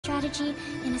strategy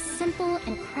in a simple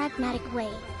and pragmatic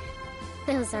way.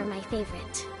 Those are my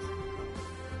favorite.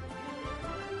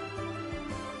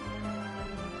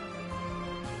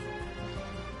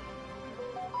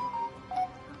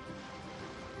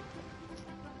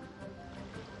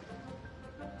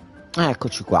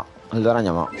 Eccoci qua. Allora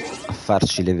andiamo a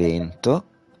farci l'evento.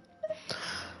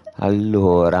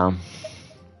 Allora,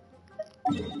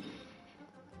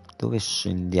 dove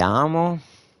scendiamo?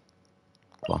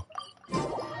 Qua.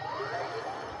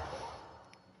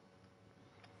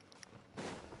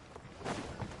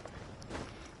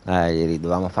 Ieri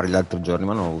dovevamo fare l'altro giorno,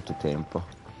 ma non ho avuto tempo.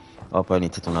 Poi ho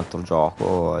iniziato un altro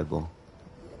gioco e boh.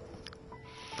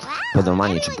 Poi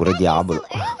domani c'è pure Diablo.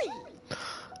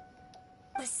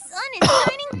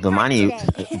 Domani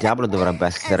Diablo dovrebbe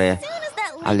essere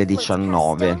alle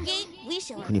 19.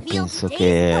 Quindi penso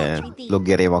che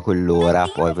loggeremo a quell'ora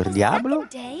poi per Diablo.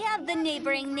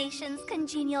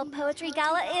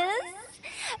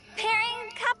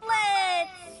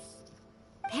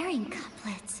 Pairing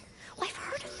couplets. Oh, I've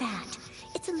heard of that.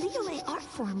 It's a leeway art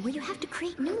form where you have to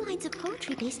create new lines of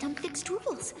poetry based on fixed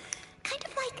rules. Kind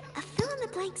of like a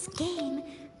fill-in-the-blanks game,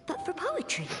 but for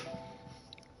poetry.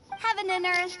 Heaven and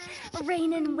earth,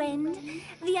 rain and wind,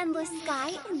 the endless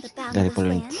sky and the boundless Poi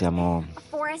land. iniziamo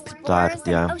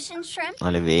tardi,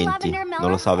 alle 20. Non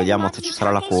lo so, vediamo se ci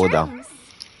sarà la coda.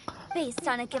 Based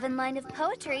on a given line of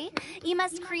poetry, you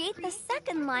must create the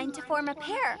second line to form a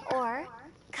pair, or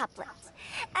couplet.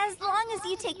 As long as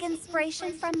you take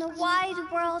inspiration from the wide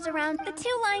world around, the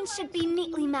two lines should be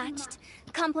neatly matched,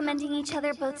 complementing each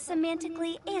other both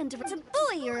semantically and to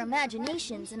buoy your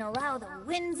imaginations and allow the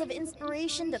winds of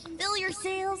inspiration to fill your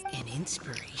sails. An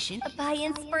inspiration? By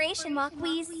inspiration walk,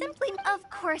 we simply, of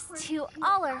course, to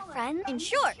all our friends. In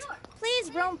short,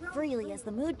 please roam freely as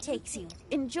the mood takes you.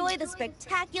 Enjoy the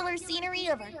spectacular scenery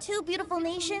of our two beautiful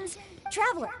nations.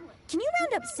 Traveler, can you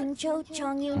round up Singcho,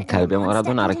 Chongyun, Ok, dobbiamo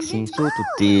radunare in su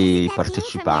tutti i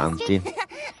partecipanti.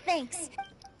 Thanks.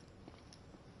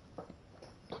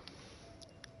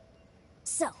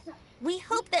 So, we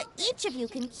hope that each of you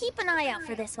can keep an eye out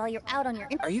for this while you're out on your...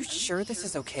 Are you sure this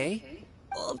is okay?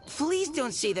 Oh, please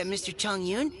don't say that, Mr.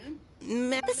 Chongyun.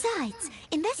 Besides,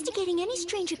 investigating any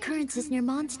strange occurrences near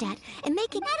Mondstadt and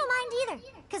making... I don't mind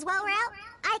either, because while we're out,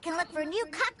 I can look for a new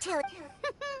cocktail.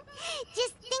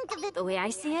 Just think of it. The way I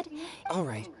see it... All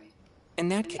right. In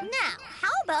that case... Now,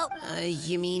 how about...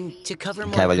 you mean to cover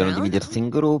more Ok, vogliono ground? dividersi in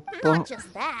gruppo. Not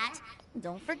just that.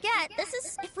 Don't forget, this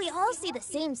is if we all see the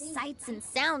same sights and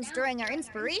sounds during our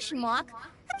inspiration walk.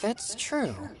 That's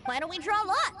true. Why don't we draw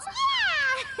lots?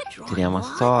 Yeah! Tiriamo a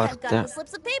I've got the sorte.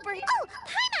 slips of paper here. Oh,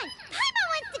 Paimon! Paimon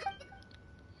wants to...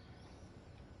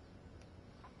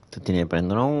 Tutti ne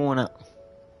prendono una.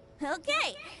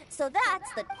 Okay, so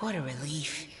that's the... What a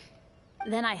relief.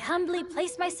 Then I humbly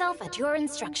place myself at your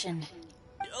instruction.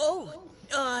 Oh,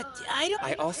 I don't...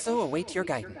 I also await your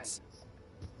guidance.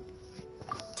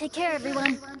 Take care,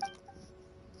 everyone.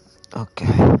 Ok.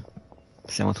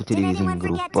 Siamo tutti Did divisi in anyone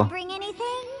forget to gruppo. bring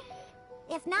anything?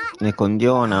 If not, E con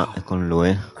Diona e con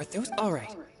lui. Are those... All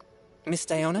right. Miss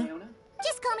Diona?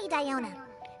 just call me Diona.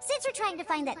 Since we're trying to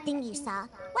find that thing you saw,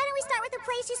 why don't we start with the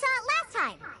place you saw it last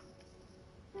time?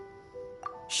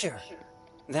 Sure.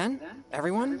 Then,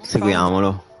 everyone...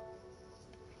 Seguiamolo.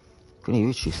 Quindi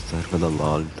io ci osservo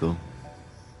dall'alto.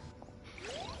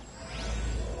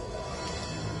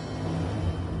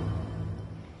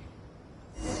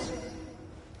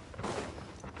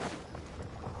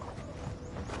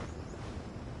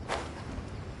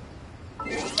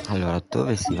 Allora,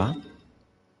 dove si va?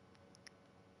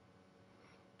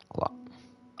 Qua.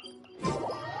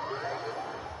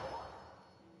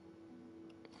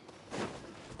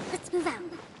 Let's move out.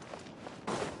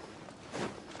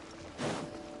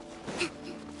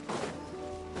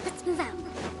 Let's move out.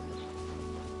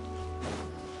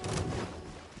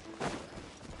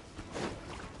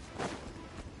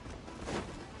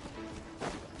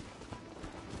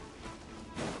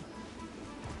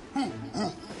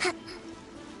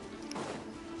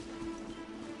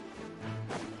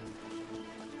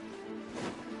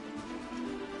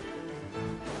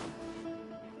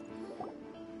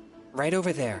 Right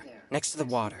over there, next to the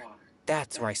water.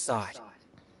 That's where I saw it.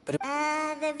 But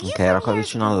The view Ok, era from qua here is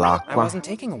vicino I all'acqua. wasn't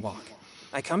taking a walk.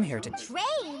 I come here to...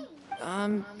 Train?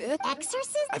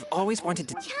 Exorcism? I've always wanted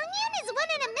to... Chongyun is 1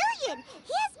 in a million.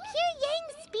 He has pure yang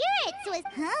spirit, so is...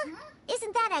 Huh?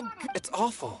 Isn't that a good... It's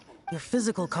awful. Your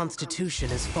physical constitution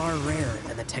is far rarer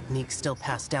than the techniques still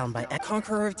passed down by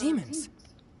Conqueror of demons.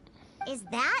 Is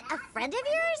that a friend of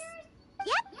yours?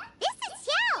 Yep, this is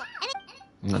Xiao.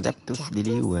 And Un adeptus di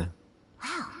Liue.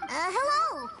 Wow.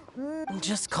 Hello.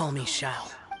 Just call me Shao.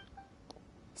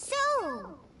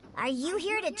 Are you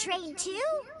here to train too?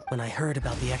 When I heard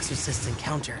about the exorcist's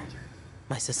encounter,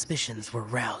 my suspicions were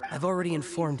roused. I've already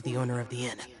informed the owner of the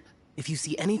inn. If you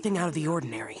see anything out of the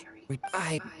ordinary,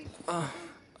 I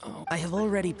have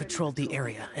already patrolled the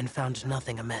area and found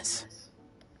nothing amiss.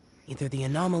 Either the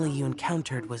anomaly you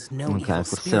encountered was no Ok, evil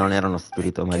forse non spirit. era uno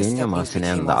spirito Guess maligno, that ma means se we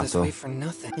n'è came all this andato. way for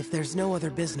nothing. If there's no other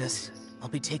business, I'll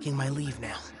be taking my leave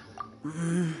now.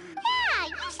 Yeah,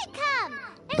 you should come.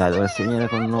 Dai, dovresti venire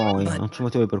con noi, non c'è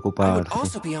motivo di I would preoccuparsi.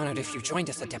 also be honored if you joined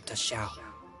us, Adeptus Xiao.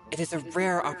 It is a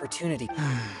rare opportunity.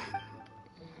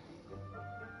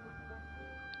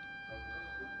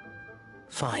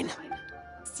 Fine.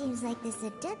 Seems like this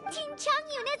adept Team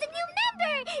Changyun is a new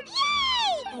member!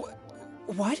 Yay!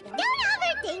 What? Don't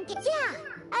overthink it. Yeah,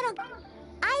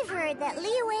 I've heard that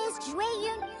Liyue's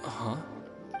Jueyun...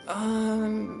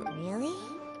 Really?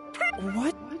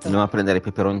 What Andiamo a prendere i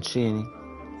peperoncini.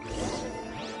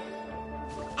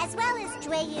 As well as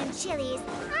Jueyun chilies,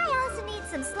 I also need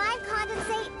some slime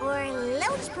condensate or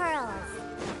loach pearls.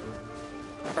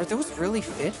 Are those really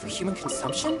fit for human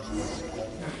consumption?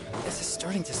 This is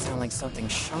starting to sound like something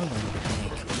Shaman would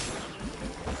make.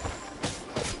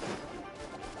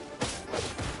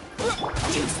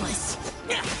 Useless.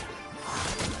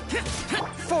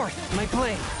 Forth, my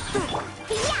blade!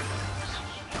 Yeah!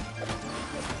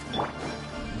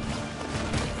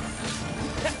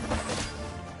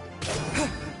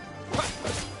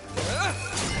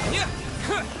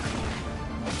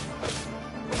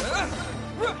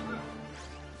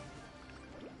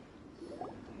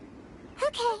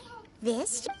 Okay,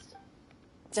 this...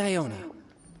 Diona,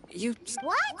 you...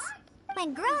 What?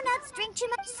 When grown-ups drink too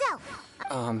much self.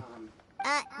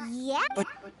 Yeah? But...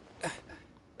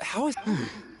 how is...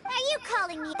 Are you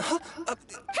calling me...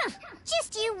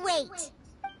 Just you wait.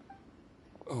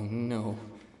 Oh no.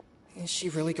 Is she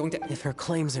really going to... If her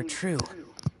claims are true,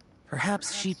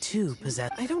 perhaps she too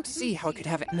possessed... I don't see how it could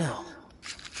have it... No.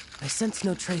 I sense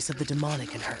no trace of the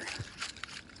demonic in her.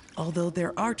 Although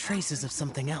there are traces of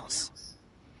something else.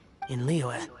 In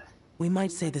Liyue, we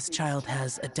might say this child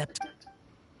has adept...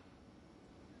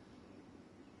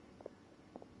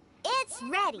 It's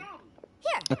ready.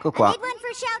 Here, Ecco qua. I made one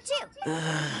for Xiao too.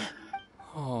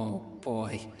 Oh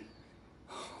boy.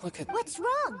 Look at... What's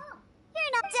wrong?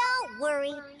 You're not... Don't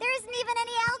worry. There isn't even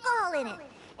any alcohol in it.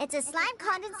 It's a slime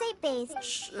condensate base.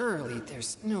 Surely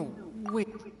there's no way...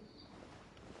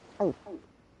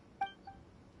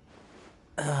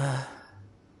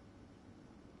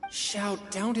 Xiao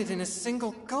downed it in a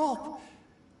single gulp.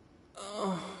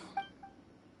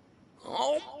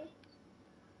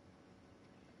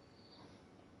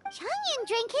 Changyun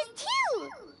drank his too.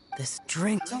 This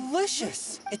drink...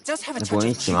 Delicious! It does have a È touch of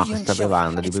buonissima chili and questa chili.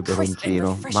 bevanda di It's crisp and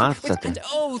peperoncino. refreshing. Mazzate. And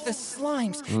oh, the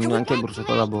slimes! Mi è anche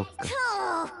bruciato la bocca.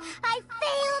 Oh, I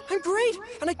failed. I'm great,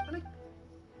 and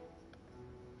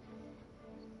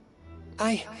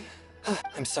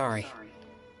I'm sorry.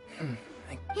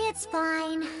 It's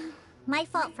fine. My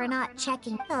fault for not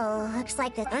checking. Oh, looks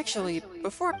like the... Actually,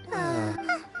 before... Who'd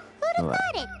have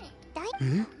thought it?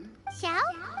 Xiao?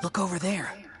 Look over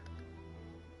there.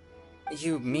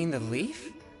 You mean the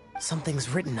leaf? Something's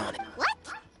written on it. What?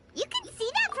 You can see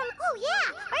that from... Oh,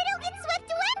 yeah. Or don't get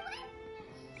swept away.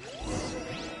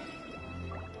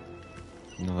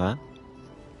 Dov'è?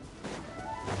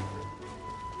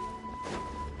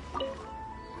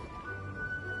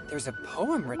 There's a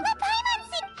poem written... The Paimon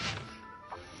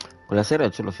Quella sera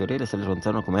il cielo fiorire si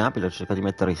allontano come api per cercare di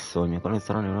mettere il sogno. Quando il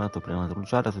sarà neonato prima di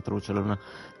bruciare, se luce la luna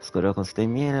scorreva con stai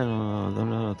miele.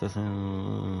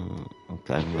 Ok,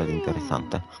 nulla di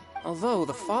interessante. Although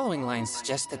the following lines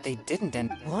suggest that they didn't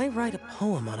end... Why write a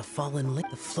poem on a fallen lake?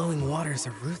 The flowing waters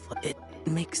are ruthless. It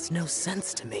makes no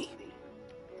sense to me.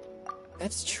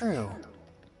 That's true.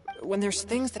 When there's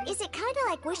things that... Is it kind of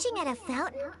like wishing at a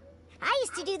fountain? I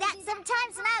used to do that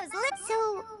sometimes when I was little.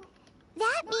 So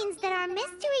that means that our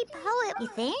mystery poet... You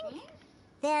think?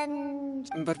 Then...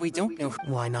 But we don't know...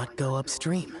 Why not go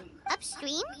upstream?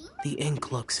 upstream? The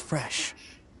ink looks fresh.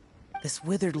 This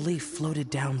withered leaf floated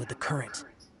down with the current.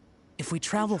 If we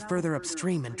travel further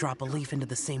upstream and drop a leaf into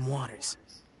the same waters,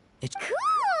 it...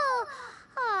 Cool!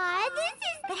 Aw, this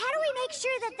is... But how do we make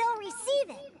sure that they'll receive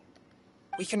it?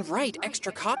 We can write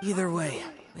extra copies. Either way,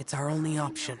 it's our only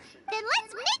option. Then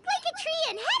let's make like a tree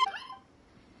and head...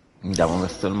 Andiamo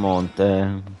verso il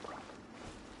monte.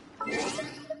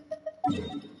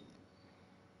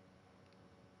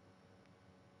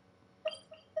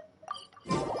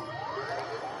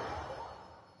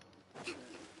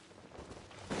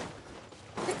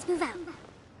 Let's move out.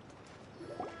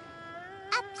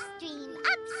 Upstream,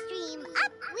 upstream,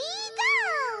 up we go!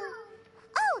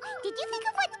 Oh, did you think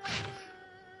of what...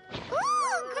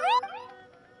 Ooh, great!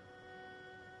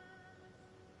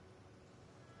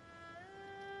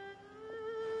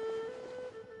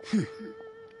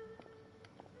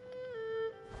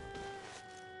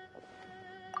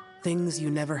 Things you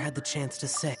never had the chance to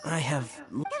say. I have...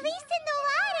 The leaf's in the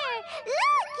water!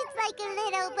 Look, it's like a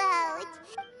little boat!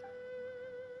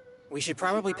 We should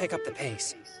probably pick up the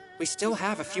pace. We still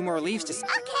have a few more leaves to... Okay,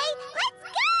 let's go!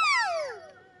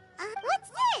 What's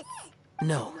this?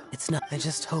 No, it's not. I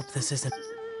just hope this isn't...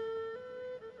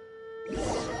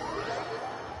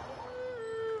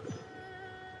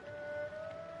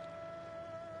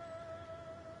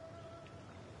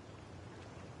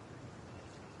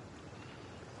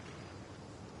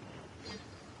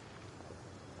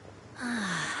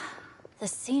 The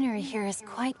scenery here is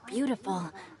quite beautiful.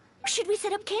 Should we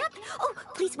set up camp? Oh,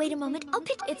 please wait a moment. I'll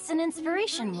pick... It's an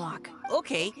inspiration walk.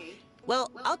 Okay. Well,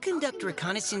 I'll conduct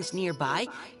reconnaissance nearby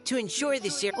to ensure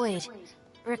this area... Wait,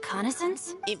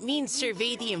 reconnaissance? It means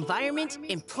survey the environment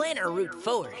and plan our route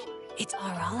forward. It's...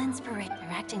 Are all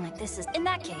interacting like this is... In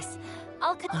that case,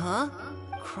 I'll... Huh?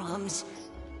 Crumbs.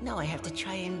 Now I have to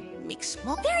try and make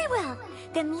small... Very well.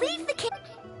 Then leave the camp...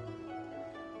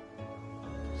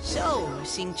 So,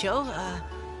 Xingqiu,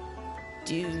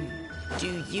 do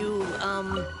you,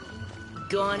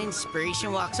 go on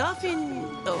inspiration walks often?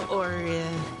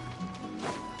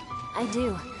 I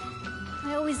do.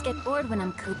 I always get bored when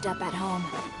I'm cooped up at home,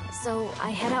 so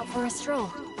I head out for a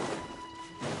stroll.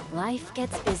 Life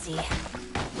gets busy.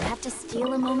 You have to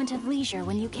steal a moment of leisure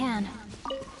when you can.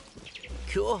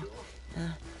 Cool.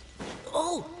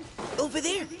 Oh! Over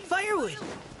there! Firewood!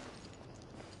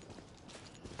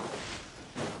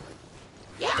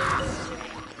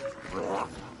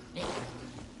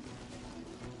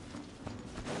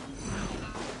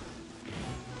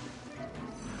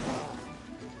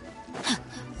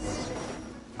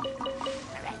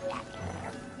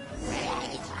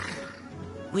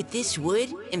 With this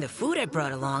wood and the food I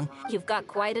brought along... You've got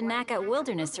quite a knack at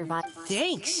wilderness survival.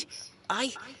 Thanks!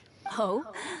 Oh?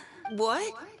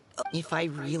 What? If I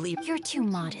really... You're too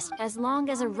modest. As long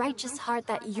as a righteous heart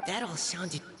that you... That all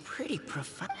sounded pretty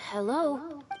profound.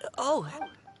 Hello? Oh...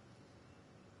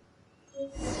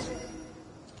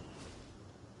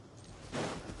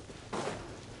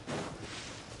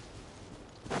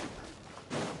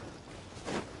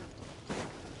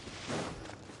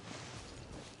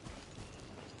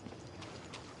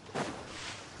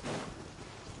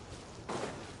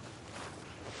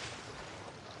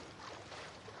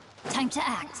 Time to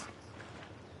act.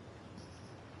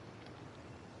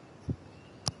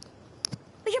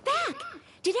 But you're back!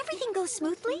 Did everything go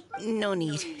smoothly? No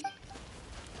need.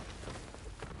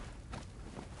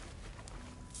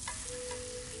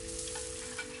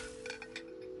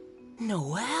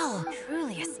 Noelle!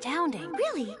 Truly astounding.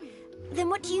 Really? Then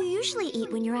what do you usually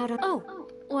eat when you're out on... Oh,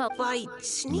 well, By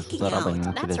sneaking Tutta roba out.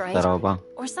 inutile, that's sta right. roba.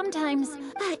 Or sometimes...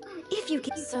 But if you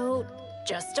can... So,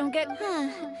 just don't get...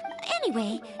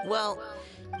 Anyway... Well,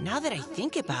 now that I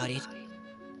think about it,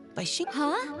 by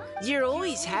Huh? you're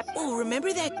always happy. Oh,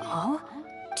 remember that Oh?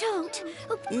 Don't.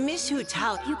 Oh, Miss Hu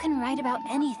Tao? You can write about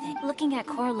anything, looking at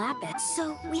core lapis.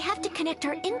 so we have to connect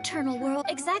our internal world...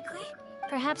 Exactly.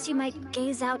 Perhaps you might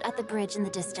gaze out at the bridge in the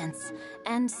distance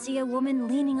and see a woman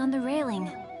leaning on the railing,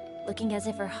 looking as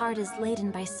if her heart is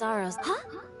laden by sorrows. Huh?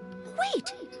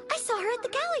 Wait! I saw her at the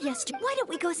gala yesterday. Why don't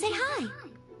we go say hi?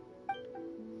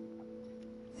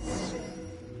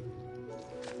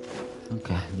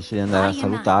 Ok, dice di andare a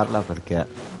salutarla perché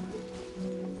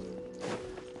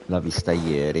l'ha vista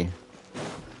ieri.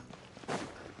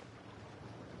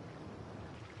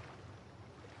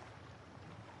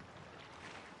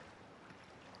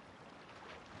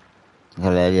 E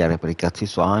lei era per i cazzi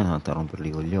suoi, non a romperli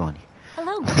i coglioni.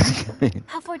 Hello, woman.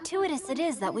 How fortuitous it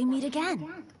is that we meet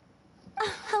again.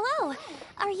 Hello.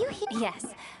 Are you here? Yes.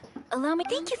 Allow me...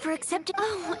 Thank you for accepting...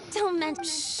 Oh, don't mention...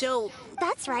 So,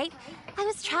 That's right. I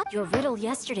was trapped... Your riddle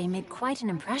yesterday made quite an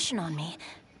impression on me.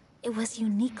 It was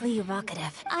uniquely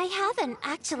evocative. I haven't,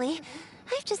 actually.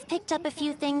 I've just picked up a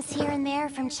few things here and there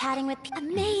from chatting with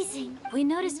Amazing. We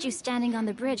noticed you standing on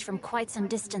the bridge from quite some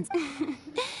distance.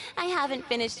 I haven't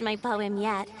finished my poem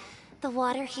yet. The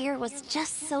water here was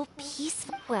just so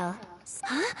peaceful. Well,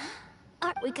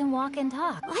 we can walk and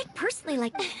talk. I'd personally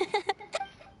like...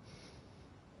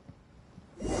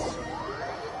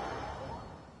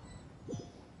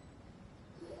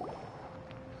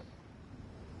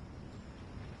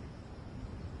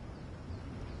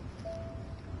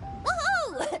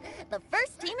 Woohoo! The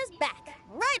first team is back.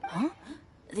 Right. Huh?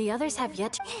 The others have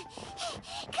yet to...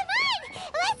 Come on!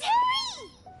 Let's hurry!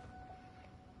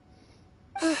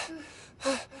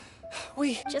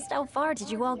 Just how far did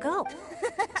you all go?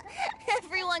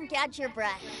 Everyone catch your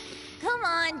breath. Come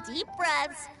on, deep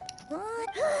breaths. Paimon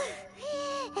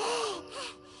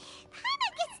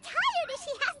gets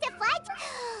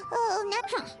Oh, no.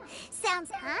 Sounds,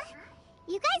 huh?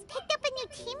 You guys picked up a new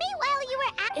teammate while you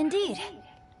were at— Indeed.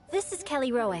 This is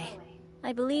Kelly Rowe.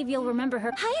 I believe you'll remember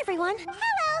her. Hi, everyone.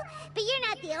 Hello, but you're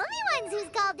not the only ones who's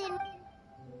called in.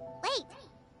 Wait.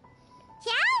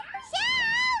 Ciao,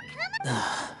 come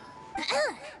on.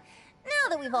 Now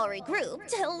that we've all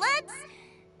regrouped, let's...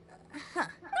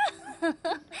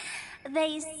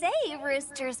 They say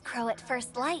roosters crow at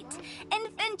first light, and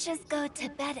finches go to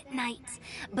bed at night.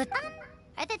 But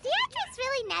Are the theatrics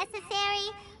really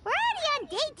necessary? We're already on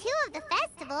day 2 of the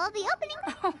festival. The opening...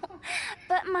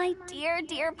 but my dear,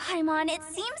 dear Paimon, it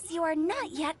seems you are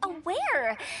not yet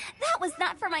aware. That was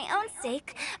not for my own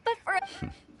sake, but for...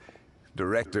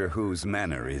 Director whose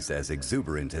manner is as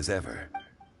exuberant as ever.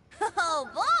 Oh,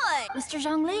 boy! Mr.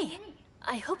 Zhongli,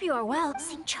 I hope you are well.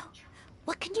 Xingqiu,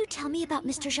 what can you tell me about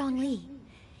Mr. Zhongli?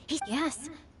 Yes,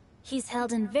 he's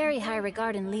held in very high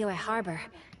regard in Liyue Harbor.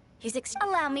 He's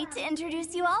Allow me to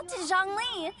introduce you all to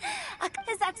Zhongli.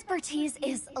 His expertise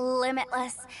is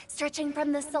limitless, stretching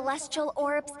from the celestial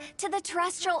orbs to the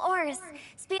terrestrial ores.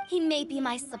 He may be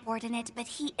my subordinate, but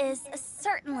he is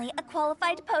certainly a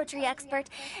qualified poetry expert,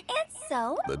 and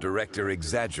so... The director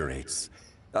exaggerates.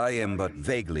 I am but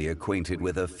vaguely acquainted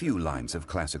with a few lines of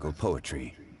classical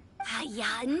poetry.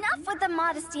 Yeah, enough with the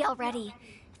modesty already.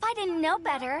 If I didn't know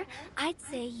better, I'd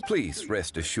say... Please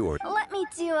rest assured. Let me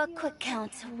do a quick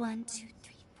count. 1, 2,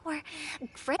 3, 4.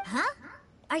 Great. Huh?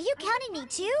 Are you counting me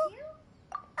too?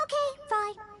 Okay,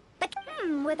 fine. But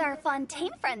with our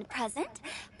Fontaine friend present,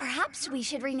 perhaps we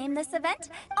should rename this event.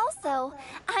 Also,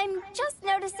 I'm just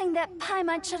noticing that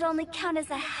Paimon should only count as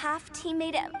a half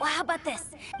teammate. Well, how about this?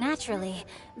 naturally,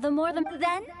 the more the...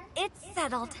 Then it's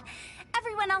settled.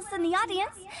 Everyone else in the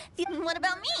audience, What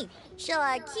about me? Shall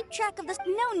I keep track of this?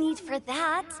 no need for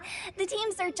that. The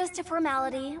teams are just a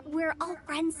formality. We're all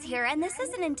friends here, and this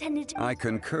isn't intended to... I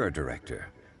concur, Director.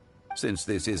 Since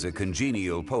this is a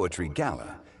congenial poetry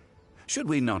gala, should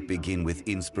we not begin with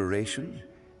inspiration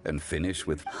and finish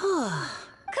with...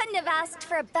 Couldn't have asked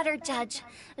for a better judge.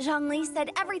 Zhongli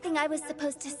said everything I was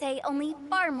supposed to say, only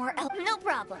far more No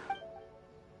problem.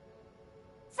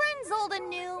 Friends old and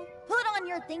new, put on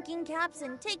your thinking caps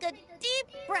and take a deep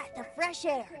breath of fresh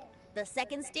air. The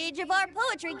second stage of our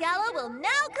poetry gala will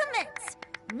now commence.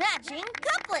 Matching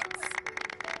couplets.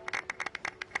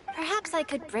 Perhaps I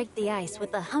could break the ice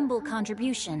with a humble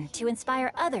contribution to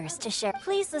inspire others to share.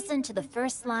 Please listen to the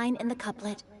first line in the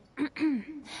couplet.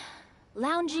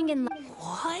 Lounging in...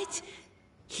 What?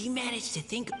 He managed to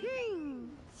think...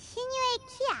 Shinue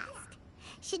Kiosk.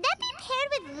 Should that be paired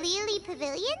with Lily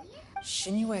Pavilion?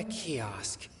 Shinue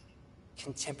Kiosk.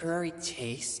 Contemporary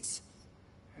tastes?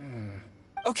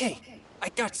 Okay, I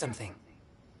got something.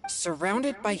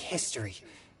 Surrounded by history,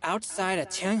 outside a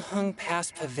Tianheng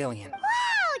Pass Pavilion. Wow!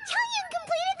 Chongyun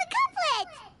completed the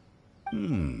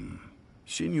couplet!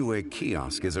 Shinue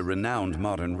Kiosk is a renowned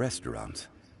modern restaurant.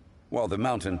 While the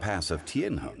mountain pass of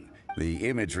Tianheng, the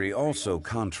imagery also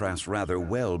contrasts rather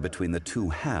well between the two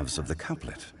halves of the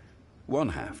couplet. One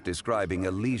half describing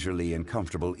a leisurely and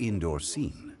comfortable indoor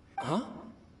scene. Huh?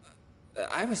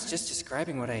 I was just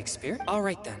describing what I experienced. All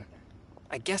right then.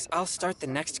 I guess I'll start the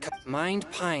next Mind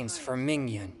Pines for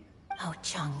Mingyun. Oh,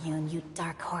 Chongyun, you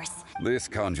dark horse. This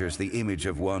conjures the image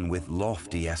of one with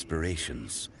lofty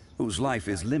aspirations, whose life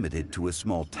is limited to a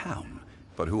small town,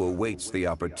 but who awaits the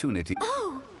opportunity...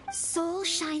 Oh, soul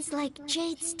shines like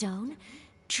jade stone,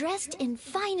 dressed in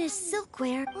finest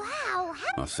silkware. Wow,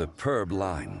 A superb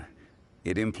line.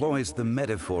 It employs the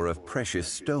metaphor of precious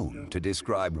stone to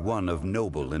describe one of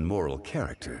noble and moral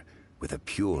character, with a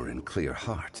pure and clear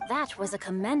heart. That was a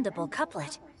commendable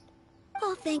couplet.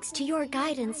 All thanks to your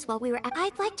guidance while we were at...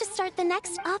 I'd like to start the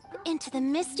next up into the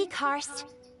misty karst,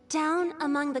 down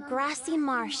among the grassy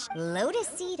marsh. Lotus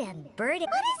seed and bird. What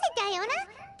is it, Diona?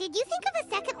 Did you think of a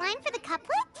second line for the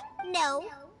couplet? No.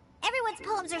 Everyone's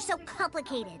poems are so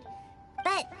complicated.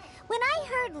 But when I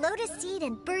heard lotus seed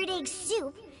and bird egg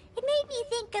soup, it made me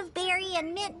think of berry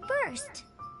and mint burst.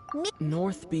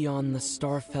 North beyond the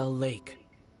Starfell Lake.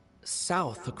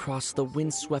 South across the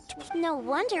windswept... No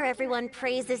wonder everyone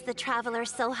praises the traveler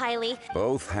so highly.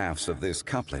 Both halves of this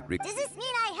couplet... Does this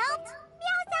mean I helped?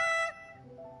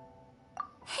 Meowza!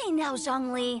 Hey now,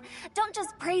 Zhongli. Don't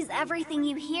just praise everything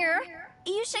you hear.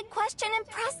 You should question and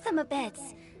press them a bit.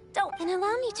 Don't... And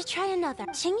allow me to try another.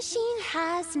 Qingxin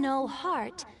has no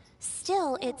heart.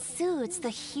 Still, it soothes the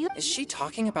Is she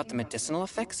talking about the medicinal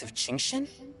effects of Qingxin?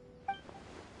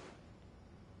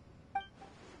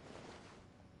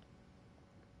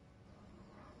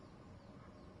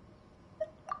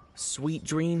 Sweet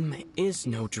dream is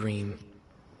no dream,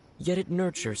 yet it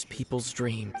nurtures people's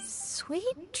dreams.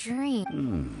 Sweet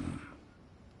dream.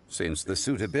 Since the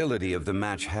suitability of the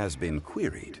match has been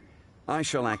queried, I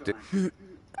shall act... Oh, you mean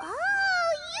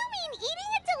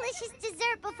eating a delicious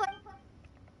dessert before...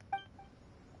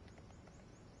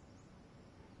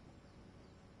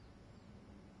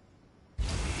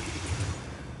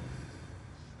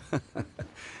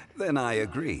 Then I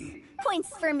agree.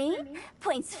 Points for me,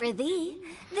 points for thee.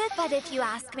 But if you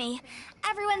ask me,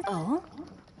 everyone's... Oh?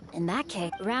 In that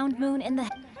case, round moon in the...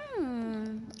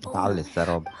 Palle sta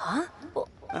roba. Huh?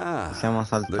 Possiamo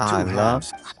The two saltarla?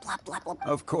 halves.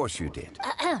 Of course you did.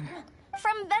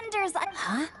 From vendors...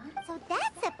 Huh? So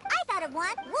that's a... I thought of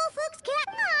one. Wolfooks can't...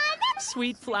 Aw, that's...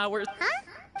 Sweet flowers. Huh?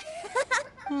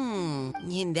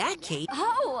 In that case...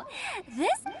 Oh,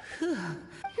 this...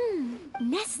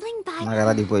 Nestling by... Una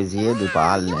gara di poesie e due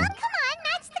palle. Come on,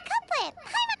 match the couplet.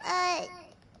 Paimon...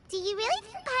 do you really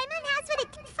think Paimon has what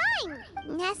it can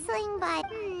find? Nestling by...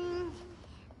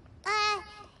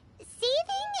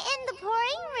 seething in the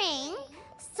pouring rain,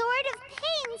 sword of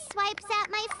pain swipes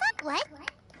at my foot. What?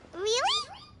 Really?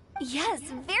 Yes,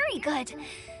 very good.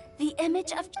 The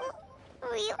image of...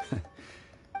 Really?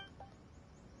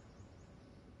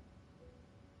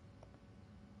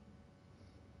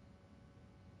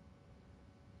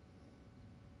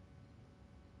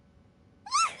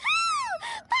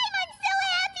 Paimon's so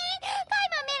happy!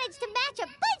 Paimon managed to match a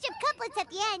bunch of couplets at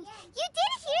the end. You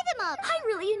did hear them all. I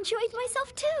really enjoyed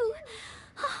myself, too.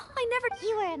 Oh, I never...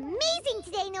 You were amazing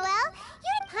today, Noelle.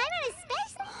 You and Paimon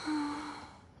especially...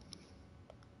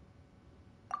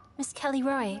 Miss Kelly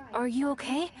Roy, are you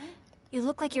okay? You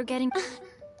look like you're getting...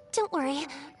 Don't worry,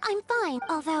 I'm fine.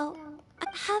 Although,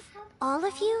 have all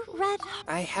of you read...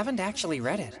 I haven't actually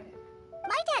read it.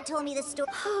 My dad told me the story.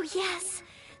 Oh, yes.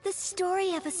 The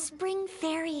story of a spring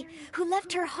fairy who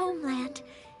left her homeland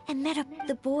and met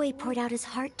the boy poured out his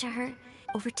heart to her.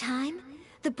 Over time,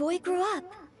 the boy grew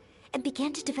up and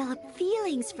began to develop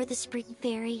feelings for the spring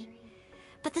fairy.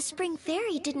 But the spring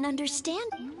fairy didn't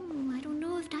understand. I don't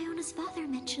know if Diona's father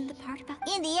mentioned the part about...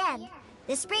 In the end,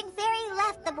 the spring fairy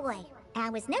left the boy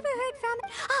and was never heard from.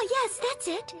 Oh, yes, that's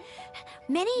it.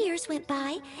 Many years went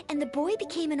by, and the boy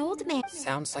became an old man.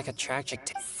 Sounds like a tragic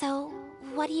tale. So,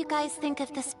 what do you guys think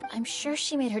of this? I'm sure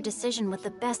she made her decision with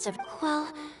the best of... Well,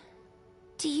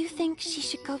 do you think she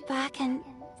should go back and...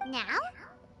 Now?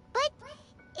 But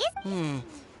if...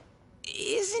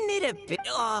 Isn't it a bit...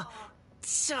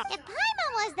 so... If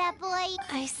Paimon was that boy...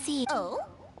 I see. Oh?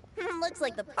 Looks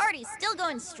like the party's still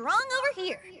going strong over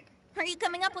here. Are you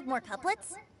coming up with more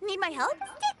couplets? Need my help?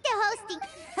 Stick to hosting.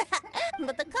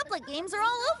 But the couplet games are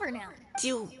all over now.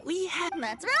 Do we have...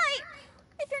 That's right.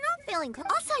 If you're not feeling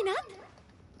I'll sign up.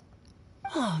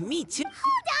 Oh, me too.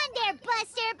 Hold on there,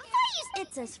 Buster, before you...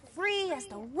 It's as free as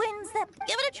the winds that...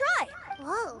 Give it a try.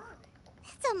 Whoa.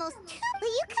 That's almost too... Will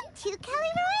you come too,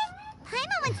 Kelly Roy?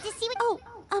 Paimon wants to see what...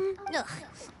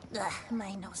 Ugh,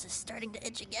 my nose is starting to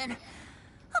itch again.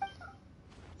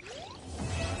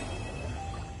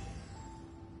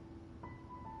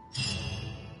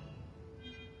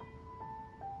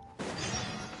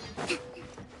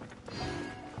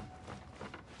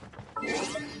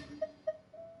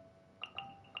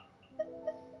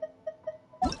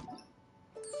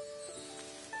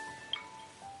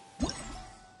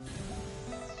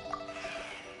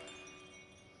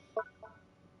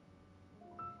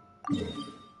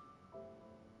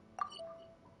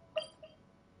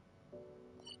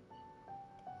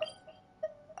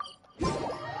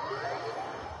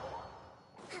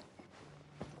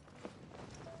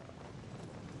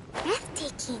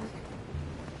 Breathtaking.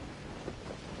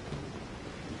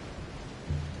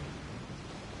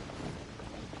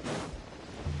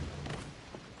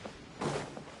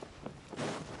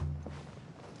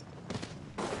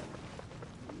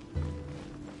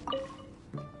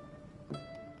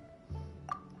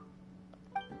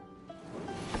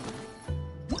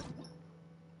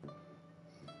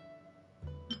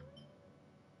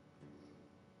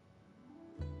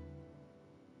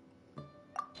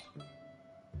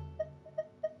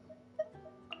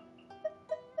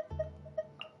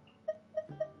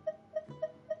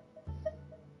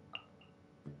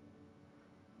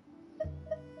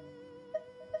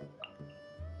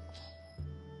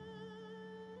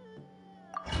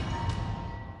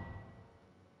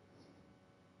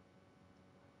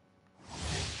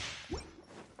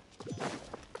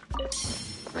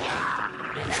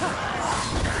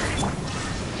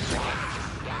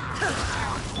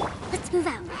 Let's move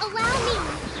out. Allow me.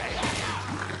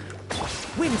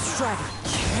 Wind Strider.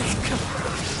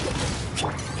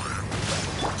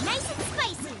 Nice and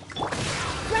spicy.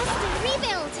 Rest and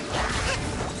rebuild.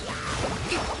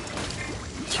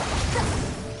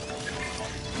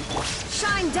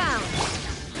 Shine down!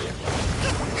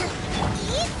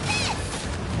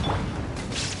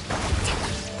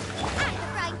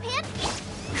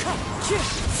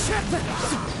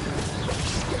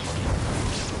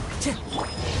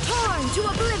 Torn to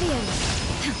oblivion!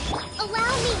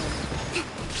 Allow me!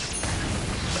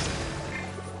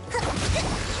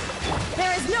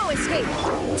 There is no escape!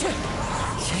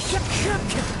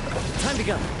 Time to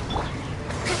go.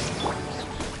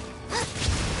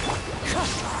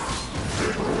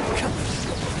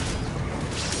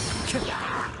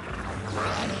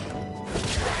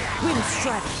 Wind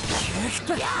strike!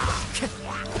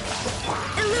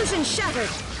 Illusion shattered!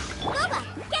 Boba,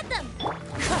 get them!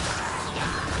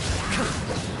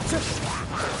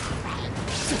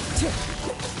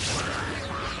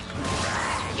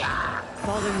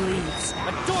 Falling leaves,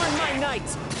 adorn my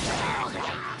night!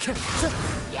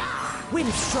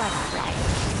 Wind strike!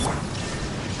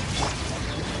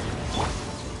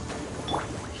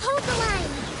 Hold the line!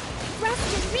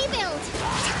 Rest and rebuild!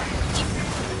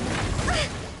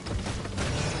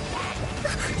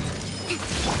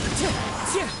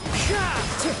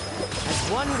 As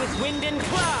one with wind and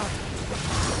cloud!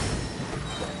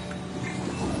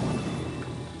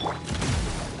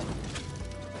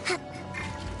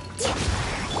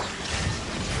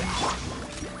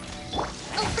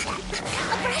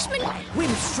 A freshman!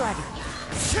 Wind strike!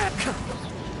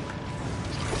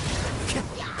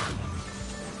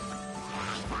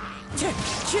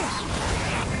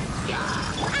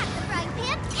 At the frying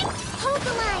pan! Hold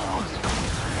the line!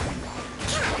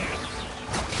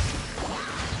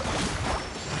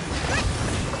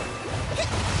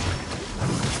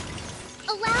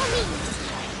 Allow me!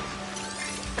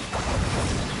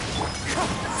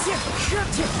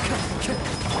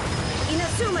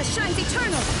 Inazuma shines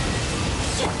eternal!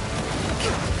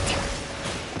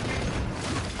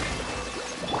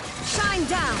 Shine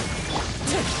down!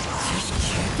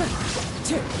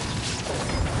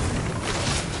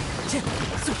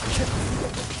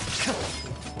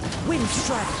 Wind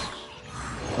strike!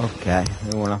 Ok,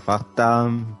 una fatta.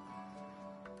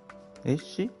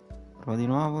 Esci? Prova di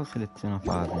nuovo, seleziona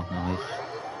fase. No, esci.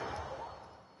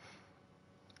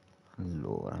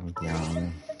 Allora,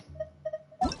 vediamo.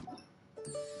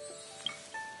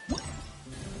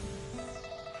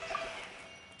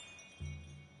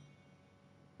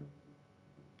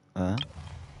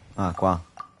 Ah, qua.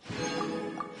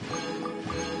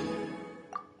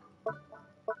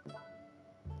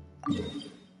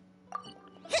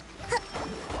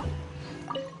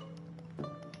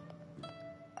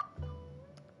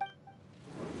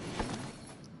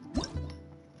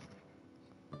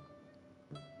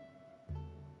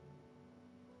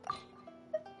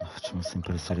 Facciamo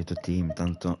sempre il solito team,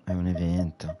 tanto è un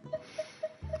evento.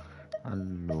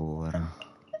 Allora.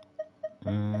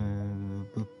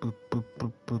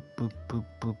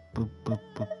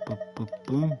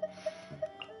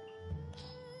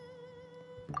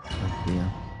 Via.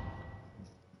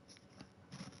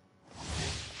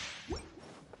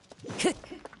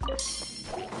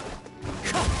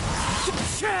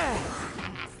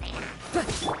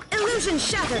 Illusion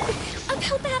shattered!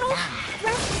 Uphill battle!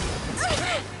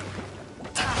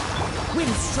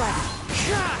 Wind strike!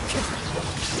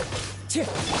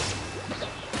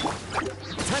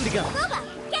 Time to go! Boba,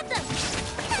 get them!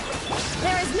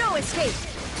 There is no escape!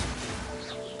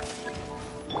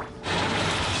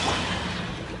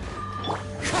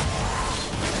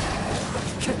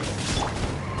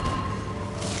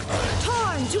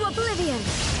 Torn to oblivion!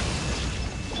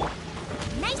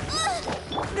 Nice!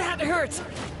 That hurts!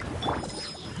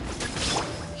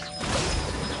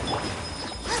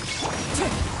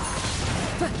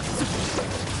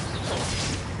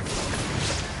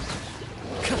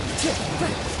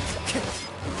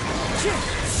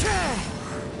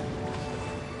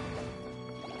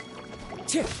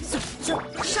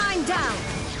 Shine down!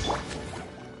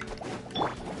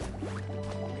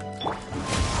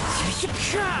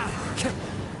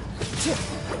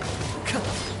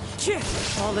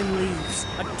 Falling leaves,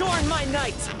 adorn my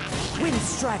night! Wind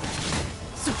strike!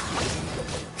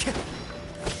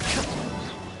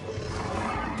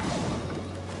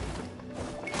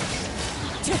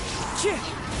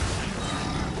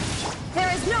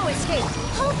 There is no escape!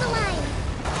 Hold the line!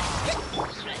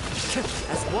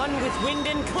 As one with wind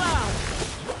and cloud!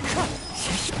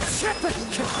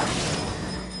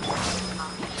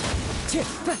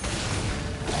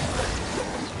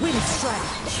 Wind strike!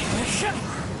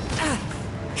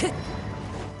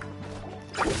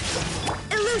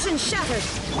 Illusion shattered!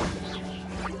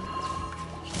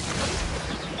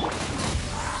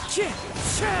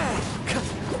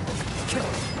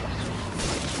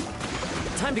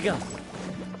 Time to go!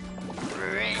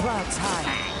 Clouds high,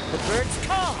 the birds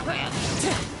call!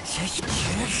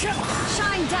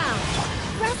 Shine down!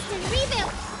 Rest and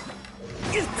rebuild!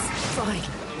 It's fine.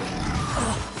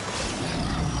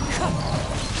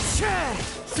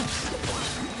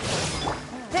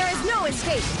 There is no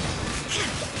escape!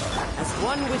 As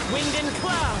one with wind and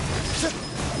cloud!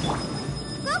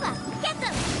 Boba, get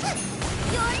them!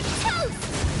 You're toast!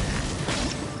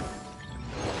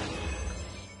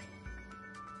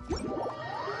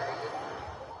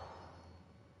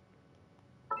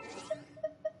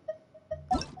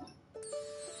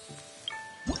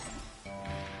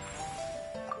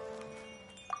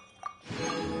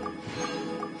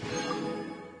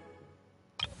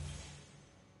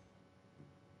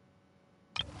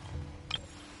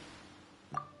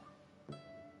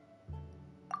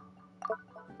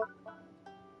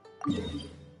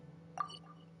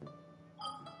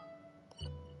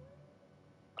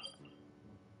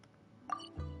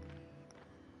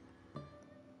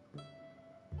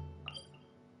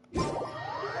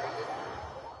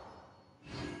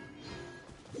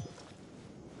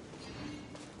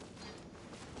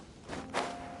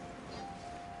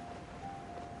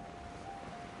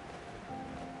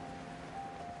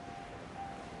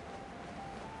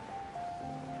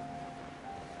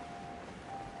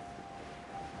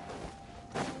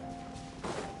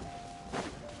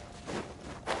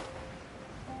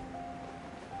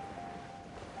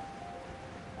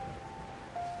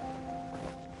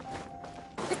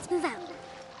 Let's move out.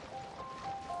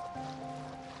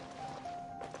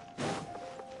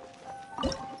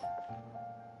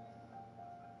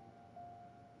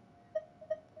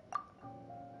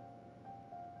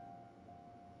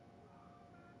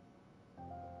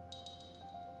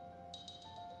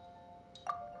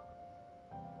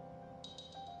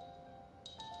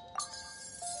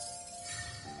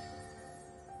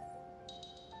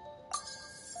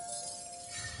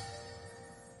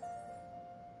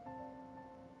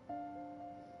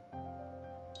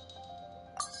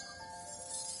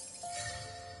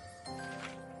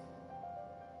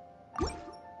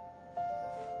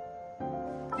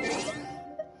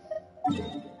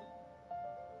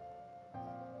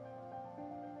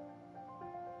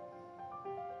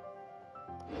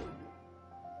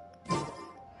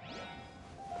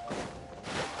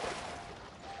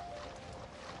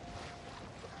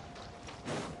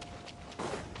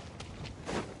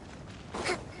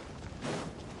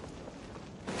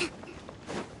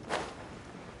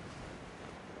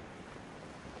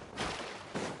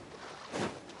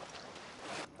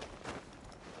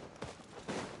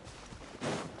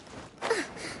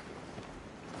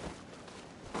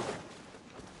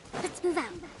 Let's move out.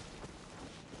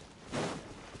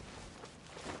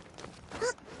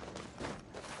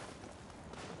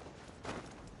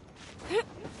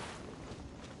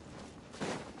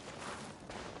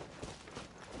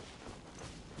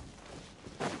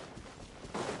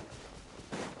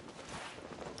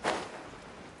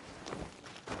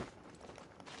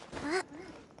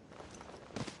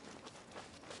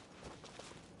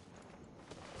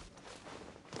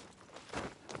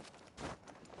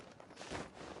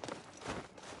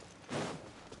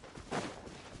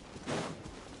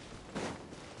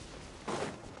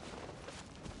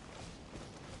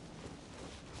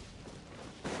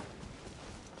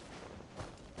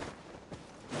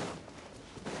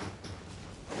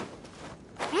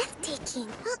 Breathtaking.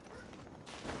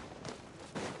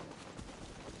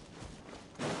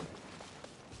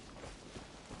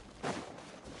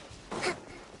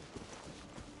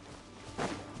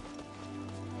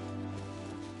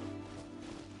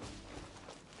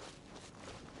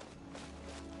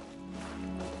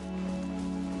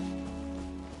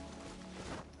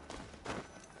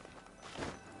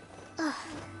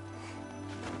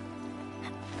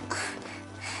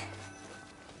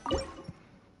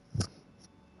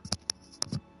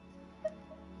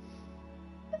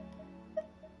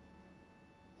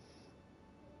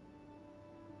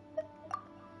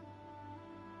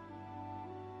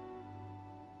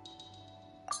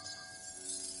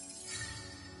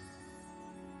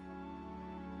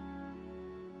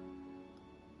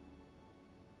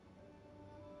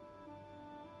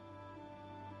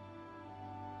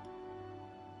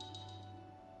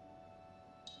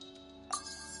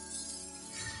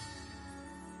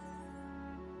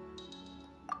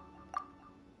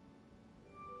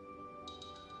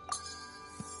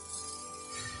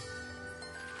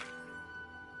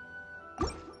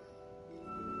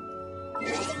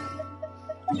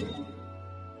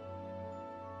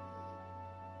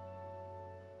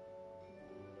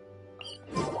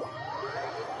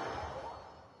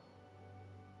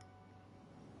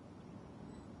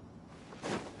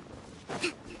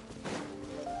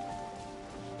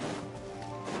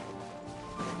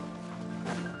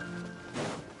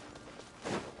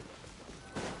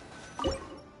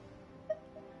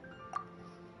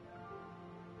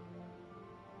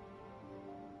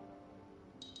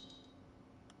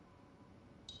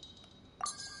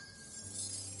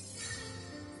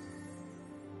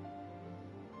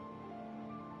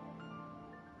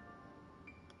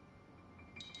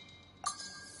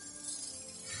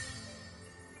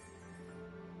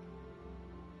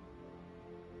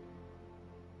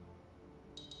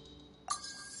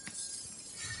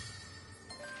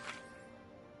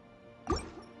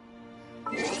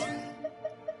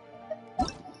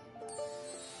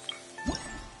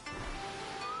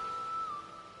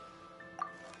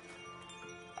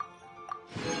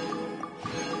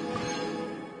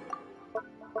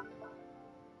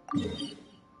 Let's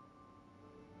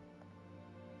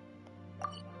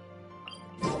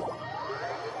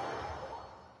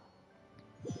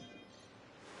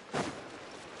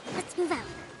move out.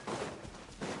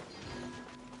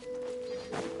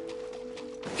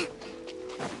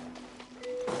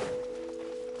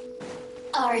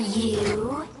 Are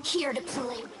you here to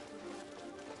play?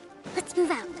 Let's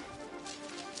move out.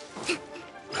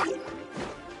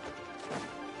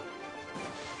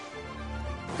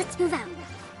 Let's move out.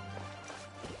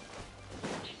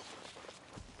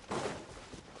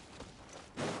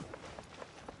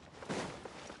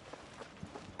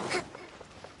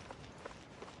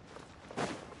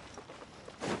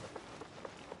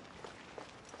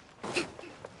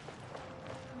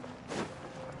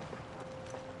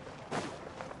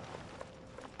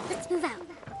 Let's move out.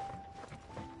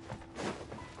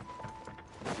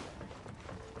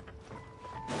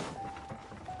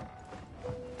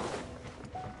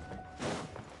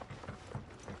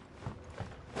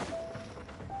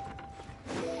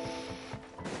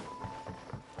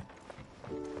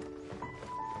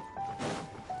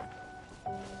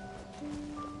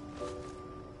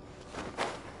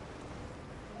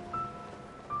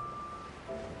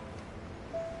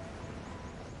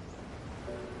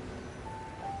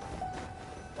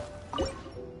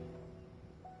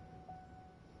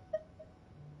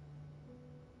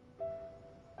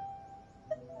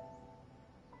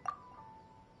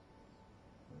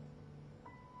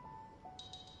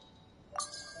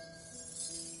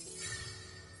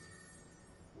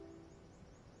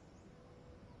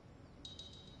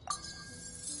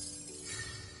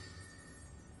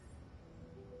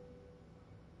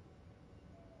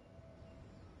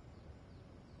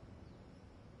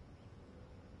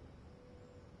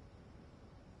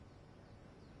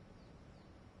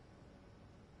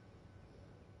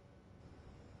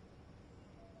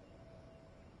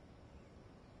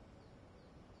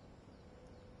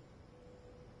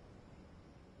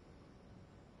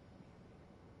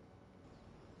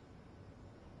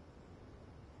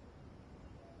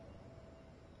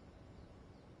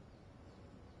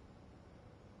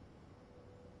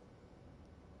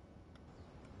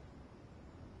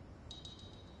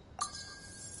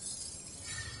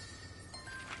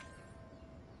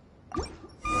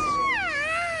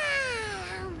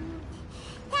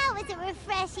 That was a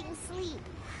refreshing sleep.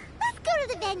 Let's go to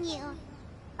the venue.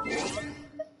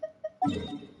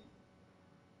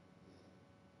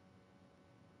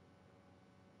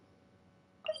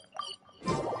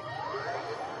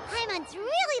 Paimon's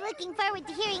really looking forward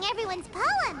to hearing everyone's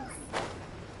poems.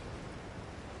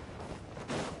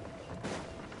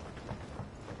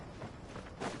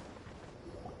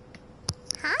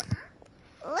 Huh?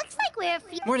 Looks like we're a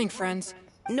few... Morning, friends.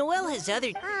 Noelle has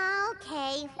other...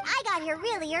 Okay, I got here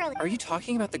really early. Are you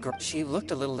talking about the girl? She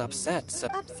looked a little upset, so...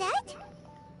 Upset?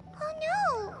 Oh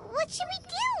no, what should we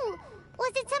do?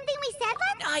 Was it something we said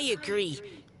last... I agree.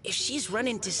 If she's run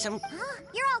into some...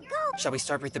 You're all go. Shall we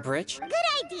start with the bridge? Good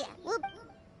idea. We'll...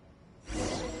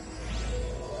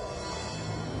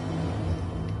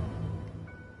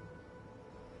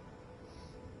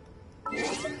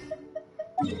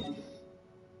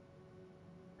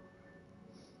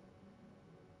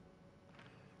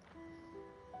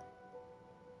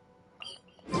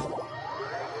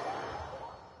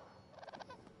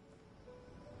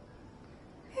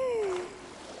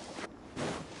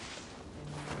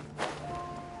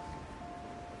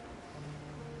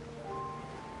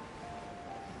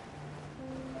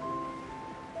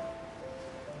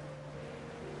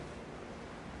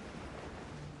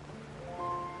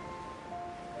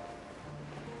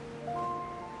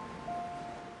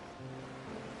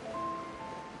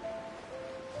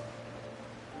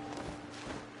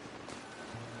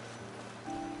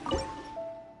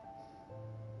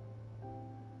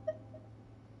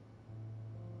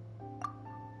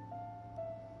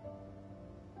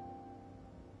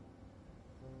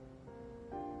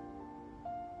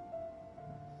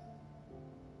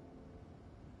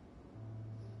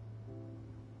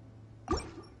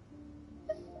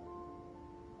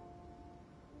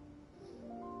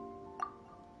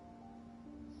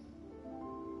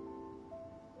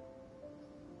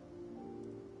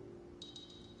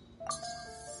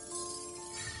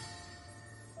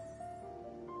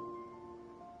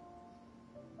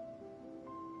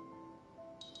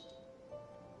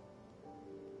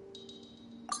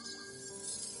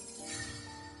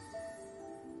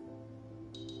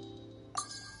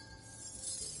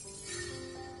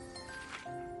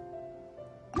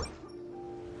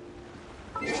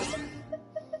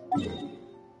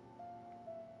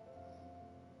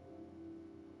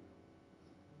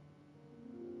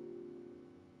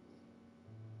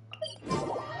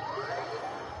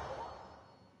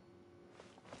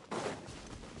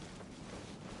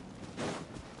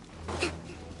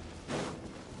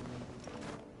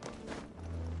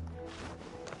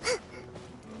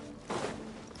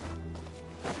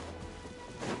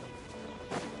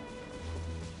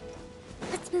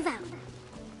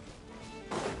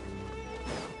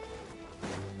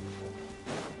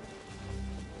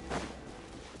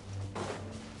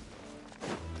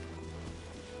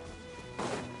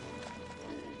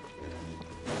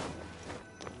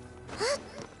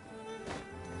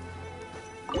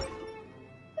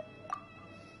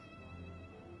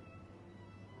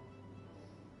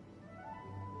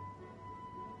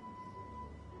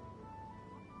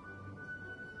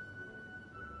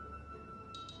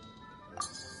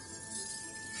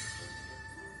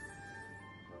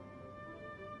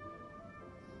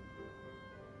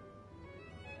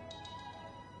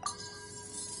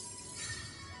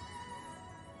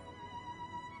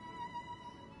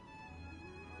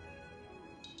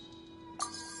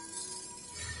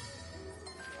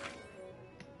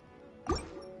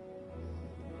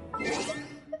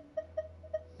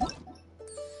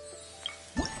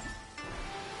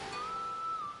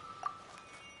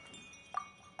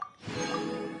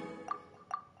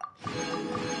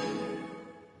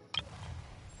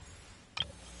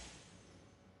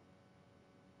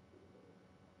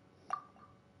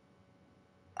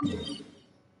 Let's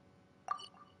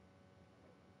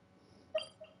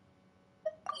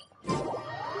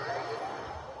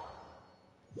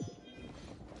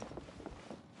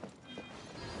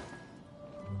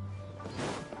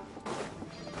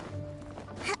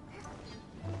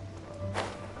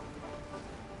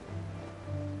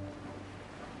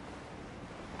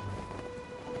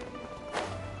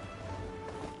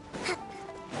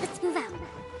move out.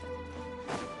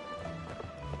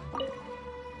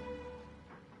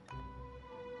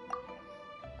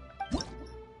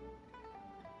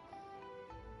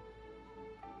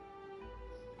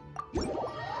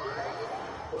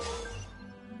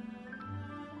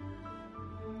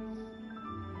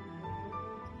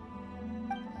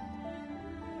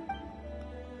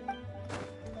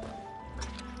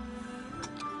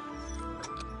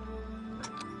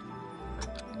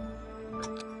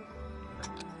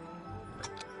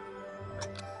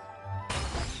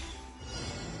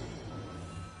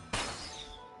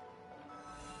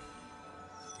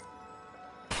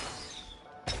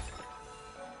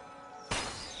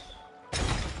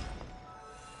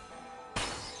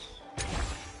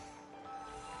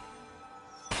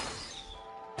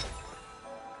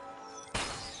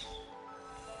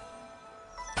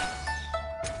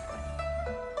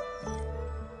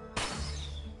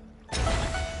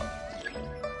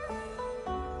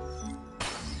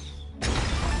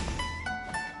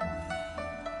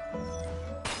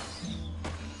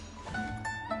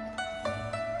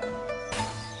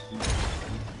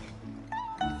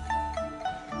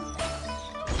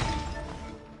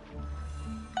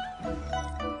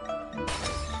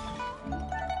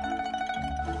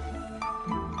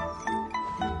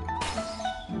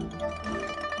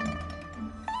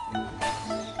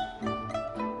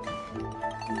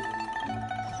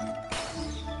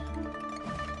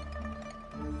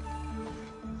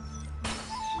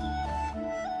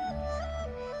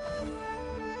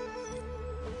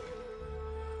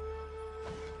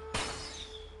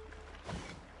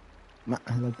 Ma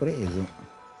l'ho preso.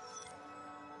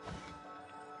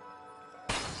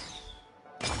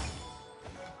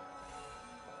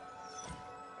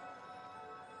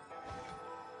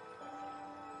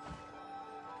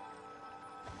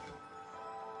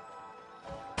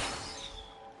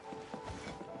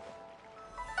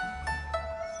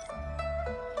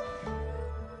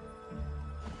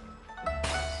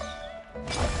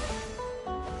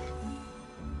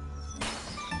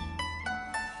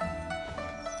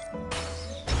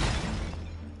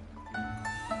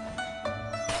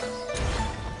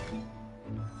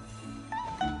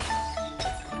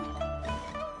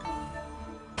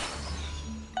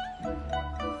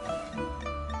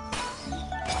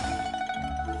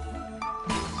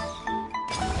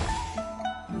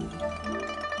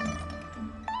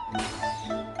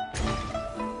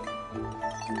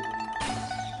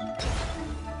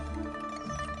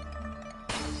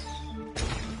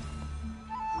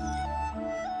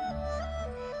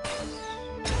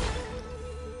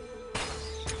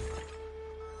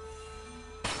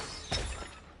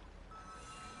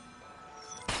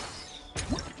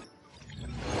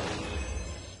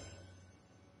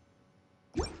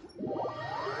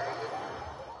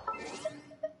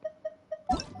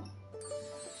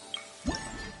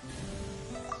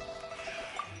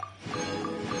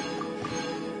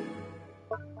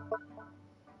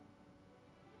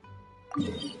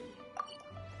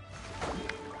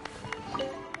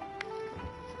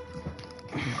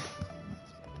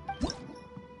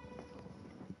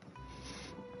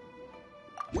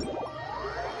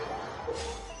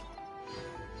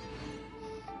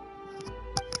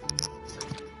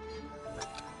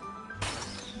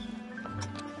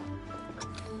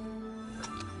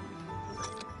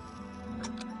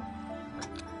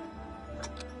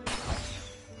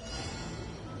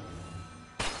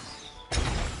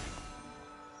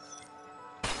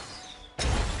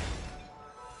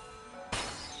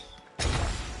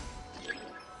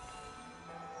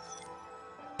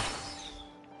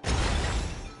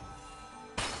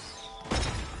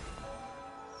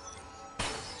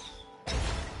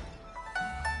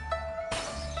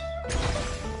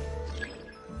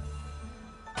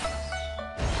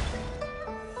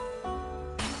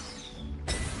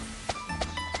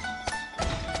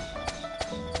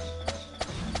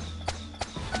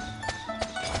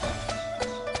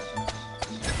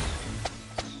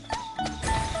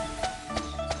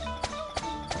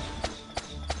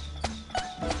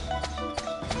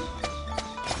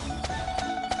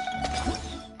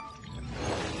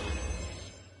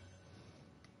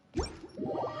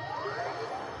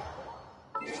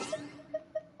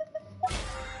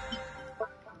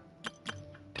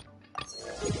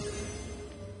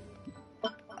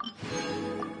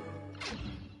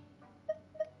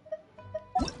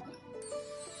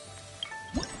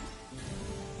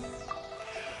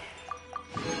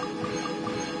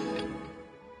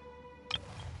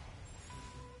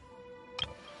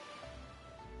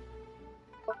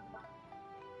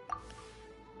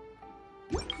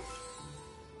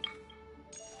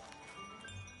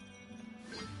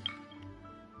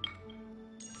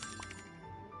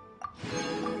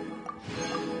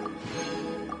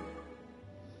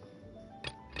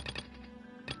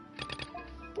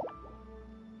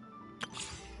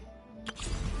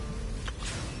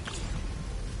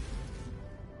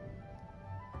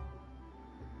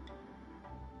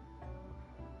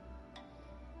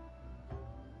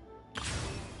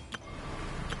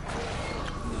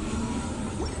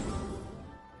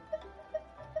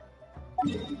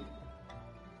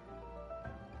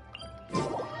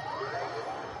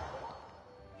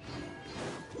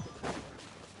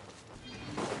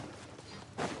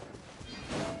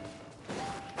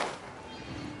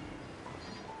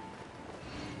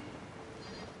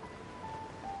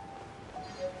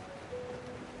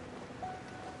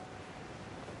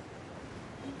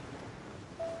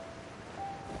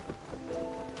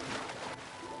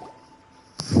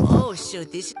 Oh, so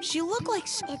this... She looked like...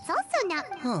 It's also not...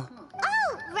 Huh.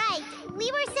 Oh, right.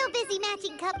 We were so busy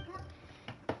matching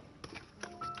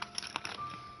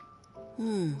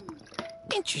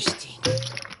Interesting.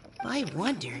 I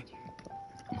wonder...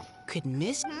 Could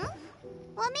Miss...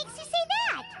 What makes you say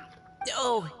that?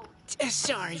 Oh,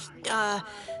 sorry.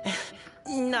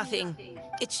 Nothing.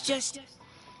 It's just...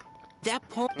 That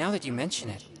poem... Now that you mention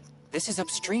it, this is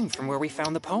upstream from where we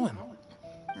found the poem.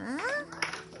 Huh?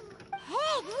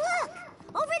 Hey, look!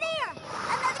 Over there!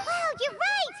 Another cloud, you're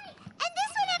right! And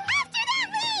this one after that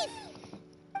leaf!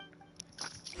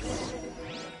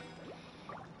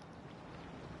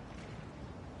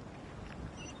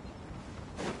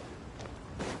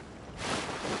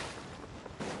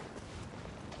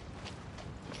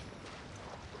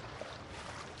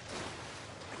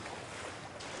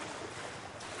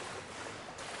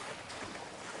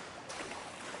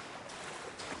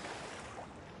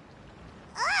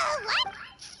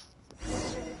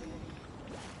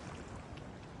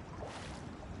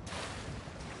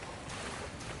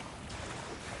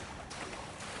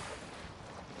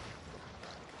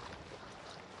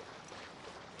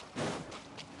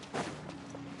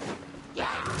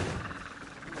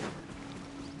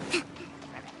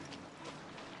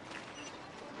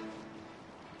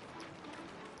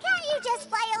 Just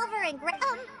fly over and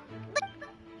grab...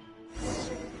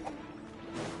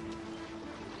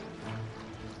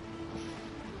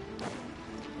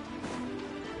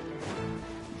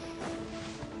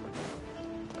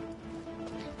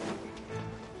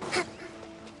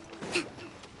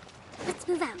 Let's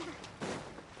move out.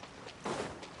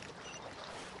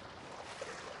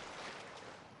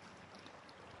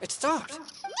 It stopped.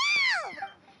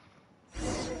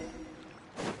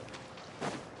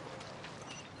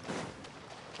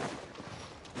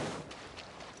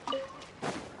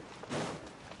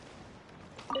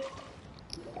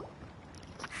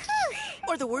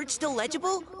 Are the words still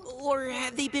legible? Or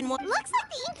have they been... Looks like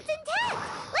the ink's intact!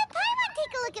 Let Paimon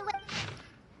take a look at what...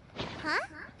 Huh?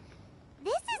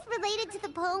 This is related to the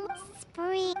poem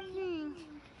Spring.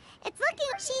 It's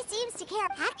looking... She seems to care.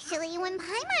 Actually, when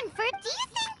Paimon first... Do you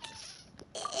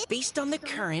think... Based on the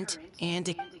current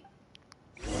and...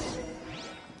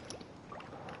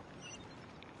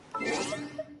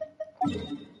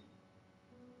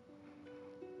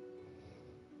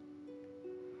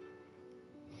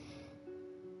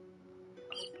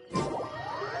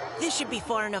 This should be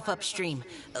far enough upstream.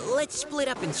 Let's split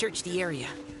up and search the area.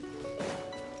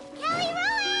 Kelly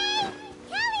Rowie!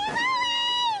 Kelly Rowie!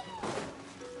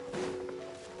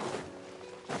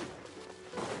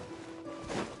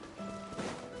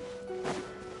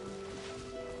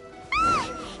 Ah!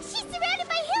 She's surrounded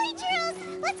by hilly turtles!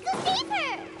 Let's go save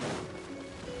her!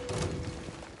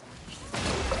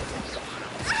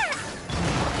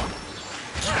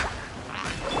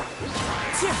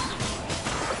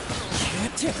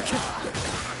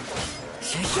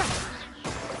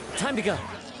 Time to go.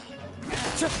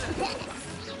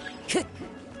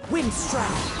 Wind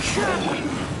strike.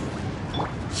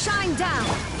 Shine down.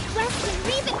 Weston,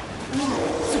 leave it!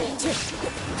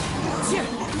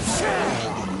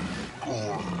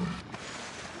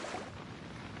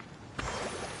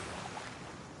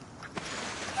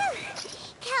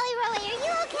 Callie Rowie, are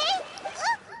you okay?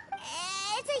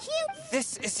 It's a huge... This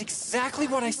is exactly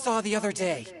what I saw the other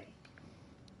day.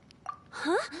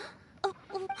 Huh?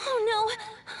 Oh no!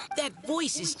 That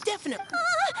voice is definitely...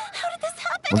 How did this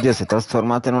happen? Oddio, si è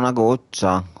trasformata in una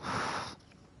goccia.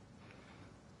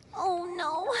 Oh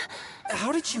no!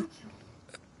 How did you...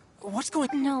 What's going...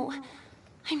 No.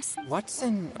 What's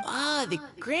in... Ah, the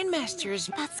Grandmaster's...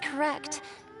 That's correct.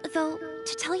 Though,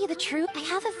 to tell you the truth, I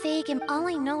have a vague and all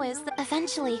I know is that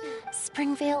eventually,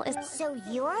 Springvale is... So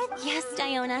you're... Yes,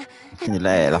 Diona. Quindi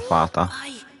lei è la fata.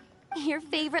 Your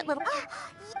favorite little...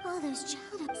 Oh, those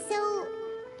children. So,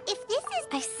 if this is...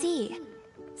 I see.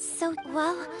 So,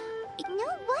 well... No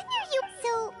wonder you...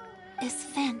 So... Is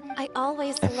Finn. I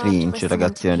always È loved Finch, listening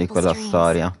ragazzino, to di people's quella dreams.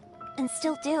 storia. And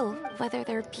still do, whether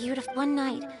they're beautiful. One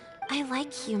night, I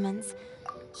like humans.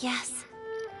 Yes.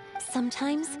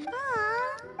 Sometimes.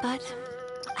 But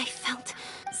I felt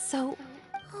so...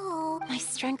 My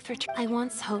strength returned. I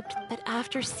once hoped that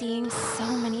after seeing so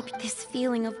many... This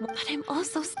feeling of... But I'm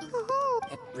also...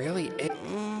 It really...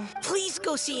 Please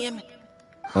go see him.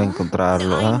 Vuoi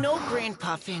incontrarlo, I eh? know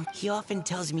Grandpa Finn. He often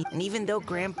tells me, and even though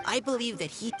Grandpa... I believe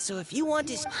that he... So if you want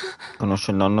to...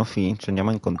 Conosce il nonno Finch,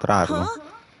 andiamo a incontrarlo.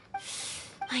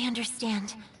 I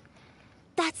understand.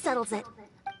 That settles it.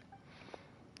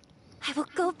 I will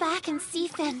go back and see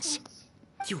Finch.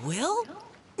 You will?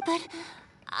 But...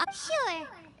 Sure.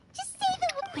 Just say the...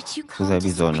 But you Cosa hai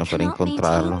bisogno per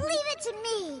incontrarlo? Leave it to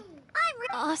me.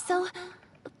 I'm... Also,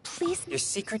 please. Your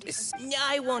secret is...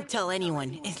 I won't tell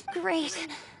anyone. Great.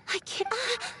 I can't...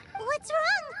 What's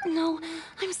wrong? No,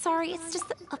 I'm sorry. It's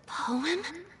just a poem.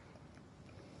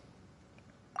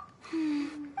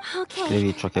 Okay.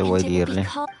 Scrivi ciò che vuoi dirgli.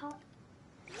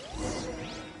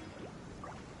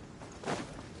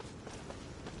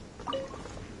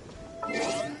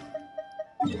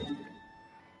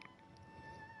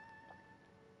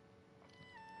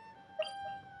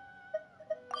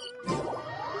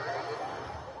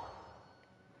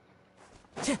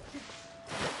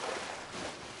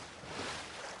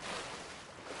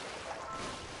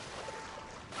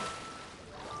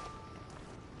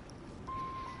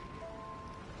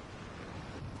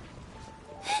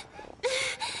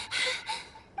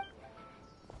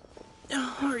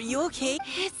 Are you okay?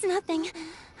 It's nothing.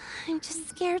 I'm just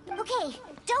scared. Okay,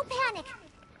 don't panic.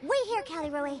 Wait here,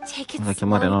 Caliroe. Take it Da slow,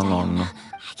 chiamare la Diana. nonna.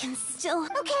 I can still...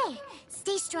 Okay,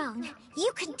 stay strong.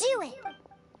 You can do it.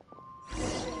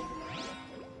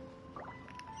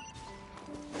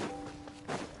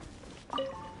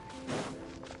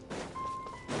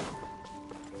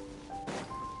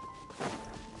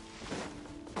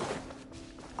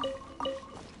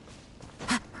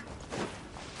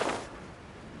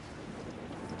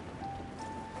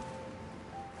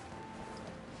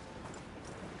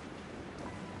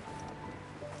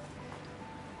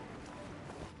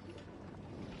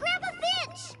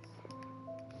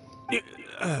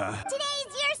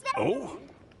 Today's your Oh?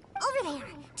 Over there,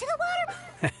 to the water.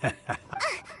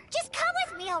 Just come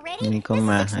with me already. Vieni con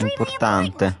me, è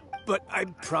importante. But I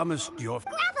promised your...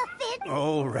 Grab a fin.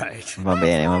 All right. Va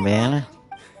bene, va bene.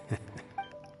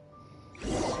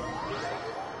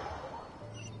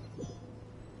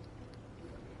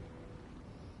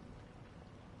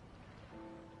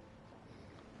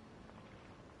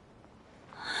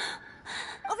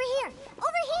 Over here,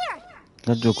 over here.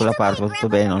 Laggiù quella parte, va tutto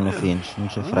bene, nonno Finch. Non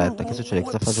c'è fretta. Che succede?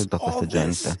 Cosa fa tutta questa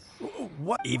gente?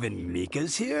 What? Even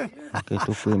Mika's here? Anche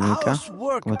tu qui, Mika?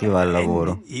 Come ti va il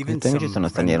lavoro? I tuoi amici sono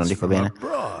stranieri, non dico bene.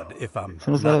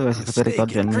 Sono sbagliato, dovresti sapere che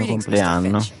oggi è il mio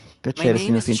compleanno. Piacere,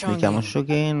 signor Finch, mi chiamo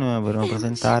Shogun, vorremmo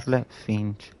presentarle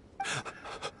Finch.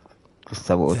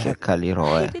 Questa voce,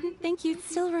 Caliroe.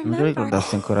 Non ti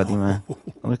ricordassi ancora di me?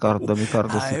 Non ricordo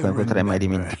sì, come potrei mai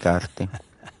dimenticarti.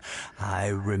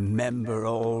 I remember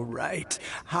all right.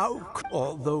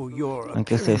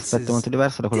 Anche se l'aspetto molto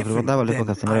diverso da quello che ricordavo,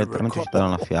 all'epoca sembrava letteralmente uscita da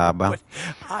una fiaba.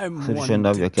 Sto dicendo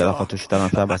ovvio che l'ha fatto uscire da una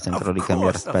fiaba senza di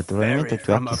cambiare aspetto. Probabilmente i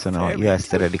tuoi occhi sono io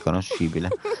essere riconoscibile.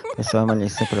 Pensavo meglio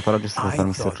sempre le parole giuste per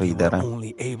farmi sorridere.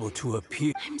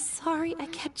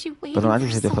 Perdonate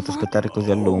se ti ho fatto aspettare così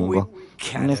a lungo.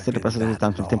 Non essere passato così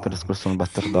tanto il tempo è trascorso un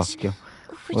batter d'occhio.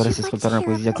 Vorresti ascoltare una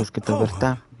poesia che ho scritto per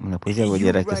te? Una poesia vuol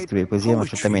dire che scrivi poesie, ma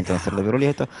certamente non sarò davvero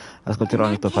lieto. Ascolterò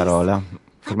le tue parole.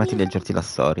 Permetti di leggerti la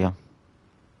storia.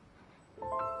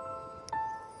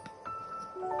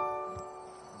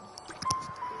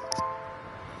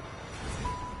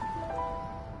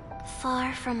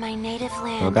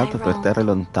 Vagato per terre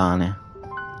lontane.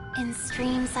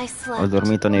 Ho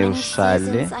dormito nei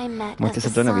ruscelli. Molti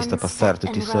stagioni ho visto passare,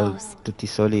 tutti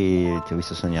soli ti ho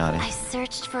visto sognare.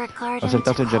 Ho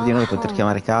cercato il giardino da poter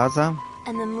chiamare casa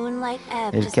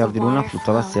e il chiaro di luna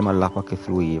fluttuava assieme all'acqua che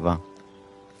fluiva.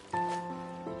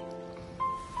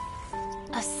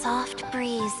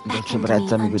 Dolce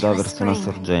brezza mi guidò verso una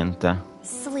sorgente.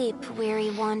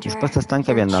 Risposta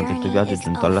stanchi viandanti, il tuo viaggio è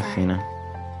giunto alla fine.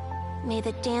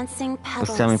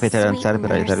 Possiamo impedire danzare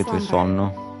per aiutare il tuo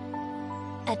sonno.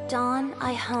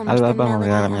 All'alba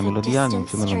magari la mia melodia in un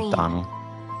fiume lontano.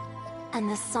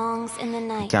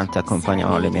 I canti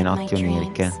accompagnavano le mie notti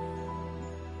oniriche.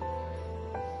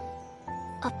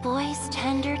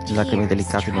 Le lacrime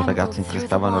delicate di un ragazzo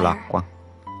increstavano l'acqua,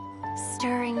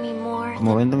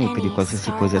 commuovendomi più di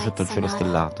qualsiasi poesia sotto il cielo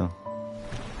stellato.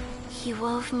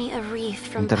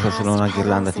 Interessa solo una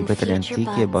ghirlanda di petali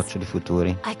antichi e boccioli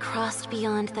futuri.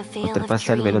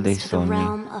 Oltrepassai il velo dei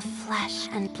sogni,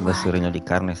 verso il regno di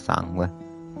carne e sangue.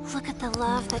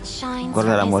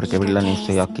 Guarda l'amore che brilla nei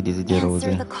suoi occhi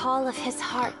desiderosi.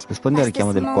 Rispondi al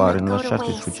richiamo del cuore, non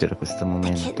lasciarti sfuggire questo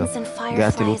momento. I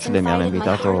gatti lucidi mi hanno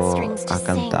invitato a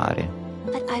cantare,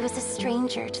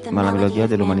 ma la melodia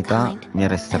dell'umanità mi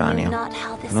era estranea.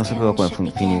 Non sapevo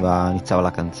come iniziava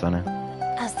la canzone.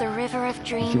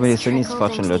 Il fiume dei sogni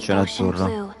sfocia nell'oceano azzurro.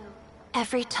 Ogni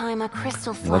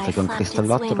volta che un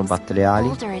cristallotto batte le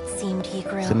ali,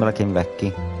 sembra che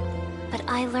invecchi.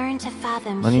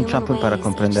 Ma ogni inciampo impara a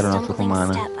comprendere la natura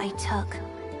umana.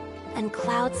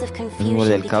 Le nuvole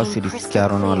del caos si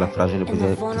rischiarono alla fragile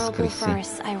poesia che scrissi.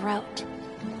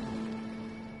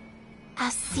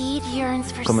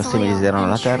 Come semi desiderano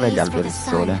la terra e gli alberi il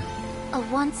sole.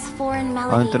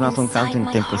 Ho intonato un canto in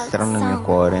tempo strano nel mio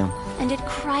cuore.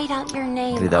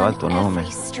 Gridava il tuo nome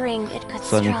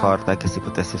su ogni corda che si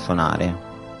potesse suonare.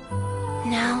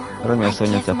 Ora il mio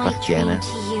sogno ti appartiene.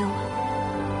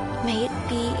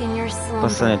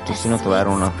 Possa nel tuo sogno trovare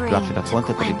una placida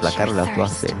fonte per riplacare la tua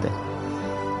sete.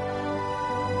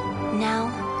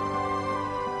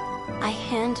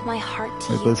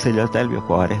 E consegno a te il mio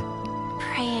cuore,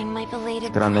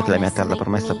 sperando che la mia eterna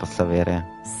promessa possa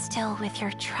avere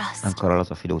ancora la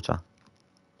tua fiducia.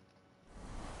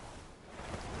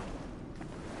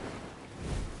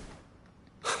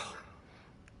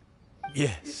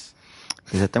 Yes.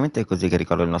 Esattamente così che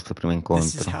ricordo il nostro primo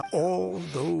incontro.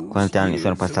 Quanti anni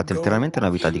sono passati? Letteralmente una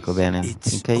vita, dico bene.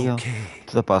 Finché io...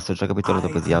 Tutto a posto, ho già capito la tua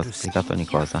poesia, ho spiegato ogni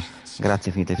cosa.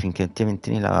 Grazie infinite, finché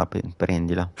tieni là,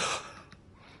 prendila.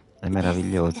 È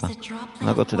meravigliosa.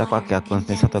 Una goccia d'acqua che ha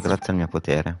condensato grazie al mio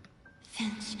potere.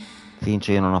 Finch,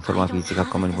 io non ho forma fisica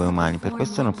come voi umani, per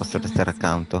questo non posso restare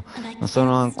accanto. Non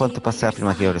so quanto passerà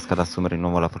prima che io riesca ad assumere di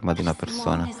nuovo la forma di una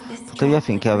persona. Tuttavia,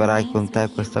 finché avrai con te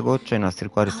questa goccia, i nostri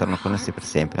cuori saranno connessi per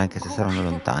sempre, anche se saranno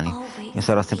lontani. Io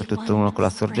sarò sempre tutto uno con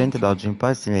la sorgente, da oggi in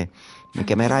poi se mi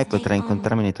chiamerai potrai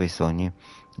incontrarmi nei tuoi sogni.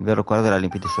 Il vero cuore delle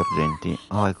limpide sorgenti.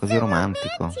 Oh, è così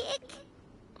romantico.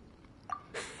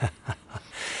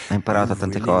 Hai imparato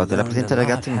tante cose, la presenza dei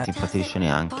ragazzi non ti infastidisce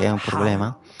neanche, è un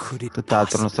problema?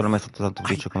 Tutt'altro, non sono mai stato tanto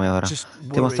felice come ora.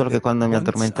 Temo solo che quando mi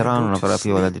addormenterò non avrò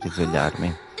più voglia di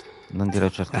risvegliarmi. Non dirò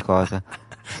certe cose.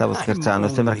 Stavo scherzando,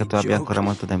 sembra che tu abbia ancora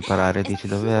molto da imparare, dici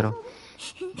davvero?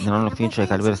 Non ho Finch e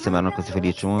Calvero sembrano così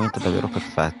felici, un momento davvero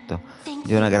perfetto.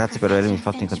 Dio, una grazia per avermi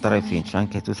fatto incontrare Finch,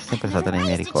 anche tu sei sempre stata nei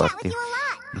miei ricordi.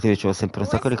 Io ti dicevo sempre un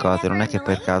sacco di cose, non è che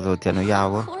per caso ti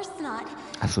annoiavo?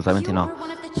 Assolutamente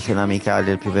no. Sei un'amica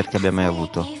del più vero che abbia mai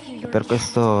avuto. È per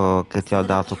questo che ti ho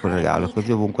dato quel regalo,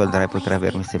 così ovunque andrai potrai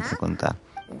avermi sempre con te.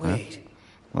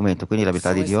 Momento, quindi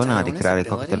l'abilità di Diona di creare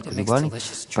cocktail così buoni,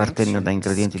 partendo da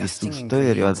ingredienti distruggenti,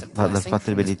 arriva dal fatto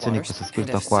di benedizione di questo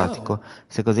spirito acquatico.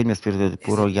 Se così il mio spirito di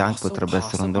puro yang potrebbe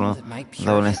essere un dono,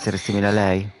 da un essere simile a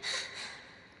lei.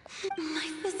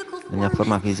 La mia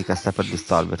forma fisica sta per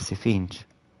dissolversi, Finch.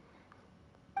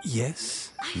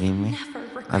 Yes? Dimmi.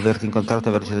 Averti incontrato e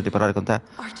aver deciso di parlare con te,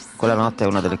 quella notte è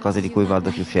una delle cose di cui vado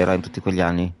più fiera in tutti quegli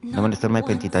anni. Non me ne sono mai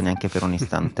pentita neanche per un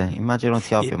istante. Immagino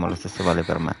sia ovvio, ma lo stesso vale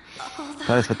per me.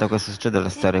 Però rispetto a questo succede alla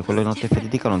storia, quella notte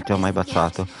fatidica non ti ho mai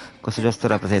baciato. Questo gesto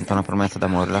rappresenta una promessa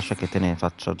d'amore, lascia che te ne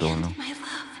faccia dono.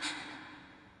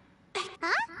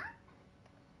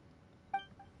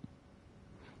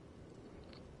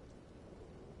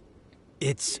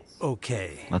 It's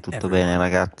okay. Va tutto bene,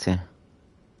 ragazzi.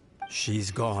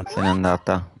 She's gone. Se n'è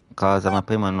andata. Cosa? Ma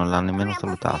prima non l'ha nemmeno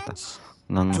salutata.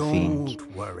 Non Finch.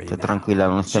 Stai tranquilla,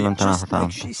 non si è allontanata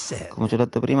tanto. Come ti ho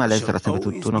detto prima, lei sarà sempre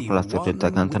tutt'uno con la sorgente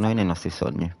accanto a noi nei nostri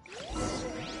sogni.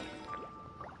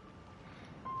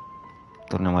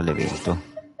 Torniamo all'evento.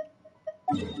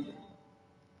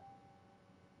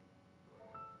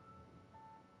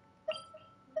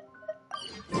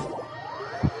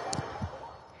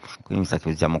 Quindi mi sa che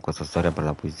usiamo questa storia per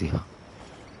la poesia.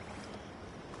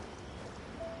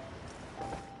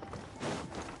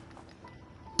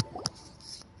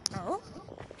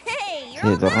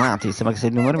 Siete tornati, sembra che sia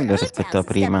il numero migliore rispetto a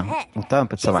prima. Stavo un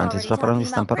pezzo avanti, si sta parlando di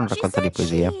stampare una raccolta di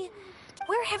poesie.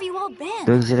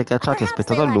 Dove vi siete cacciati? Ho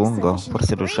aspettato a lungo.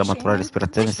 Forse riusciamo a trovare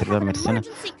l'ispirazione, serve immersione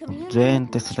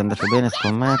urgente, siete andate bene,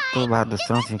 scommetto. Guarda,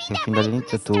 strano che fin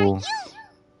dall'inizio tu...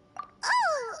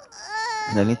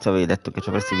 Fin dall'inizio avevi detto che ci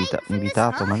avresti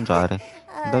invitato a mangiare.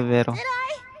 Davvero?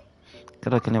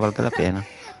 Credo che ne valga la pena.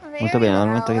 Molto bene, dal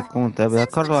momento che comunque è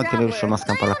d'accordo anche noi riusciamo a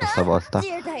scamparla questa volta.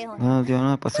 Oddio,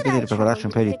 no, posso chiedere di prepararci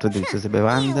un paio di tue deliziose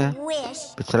bevande?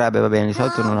 Piacerebbe, va bene, di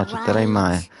solito non accetterai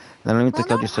mai. Dal momento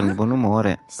che oggi sono di buon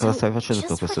umore, cosa stavi facendo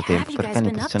tutto questo tempo? Perché hai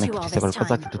l'impressione che ci sia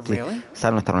qualcosa che tutti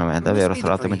sanno tra me, davvero, se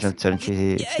l'altra immaginazione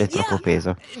ci dai troppo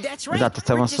peso. Esatto,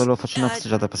 stiamo solo facendo una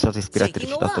passeggiata passata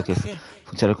ispiratrice, dato che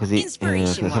funziona così, che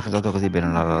ha funzionato così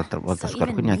bene l'altra volta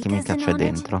scorsa, quindi anche mi caccio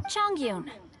dentro.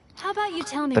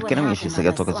 Perché non mi dici il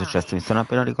segreto cosa è successo? Mi sono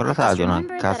appena ricordata di una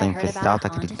casa infestata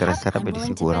che ti interesserebbe di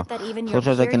sicuro. So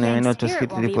già che nemmeno il tuo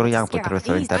spirito di puro yang potrebbe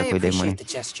spaventare quei demoni.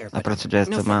 Apprezzo il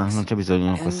gesto, ma non c'è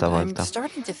bisogno questa volta.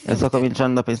 E sto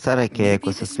cominciando a pensare che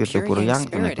questo spirito di puro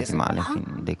yang non è così male, in fin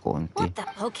dei conti.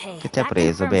 Che ti ha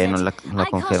preso? Beh, non la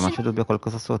conferma, c'è dubbio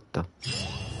qualcosa sotto?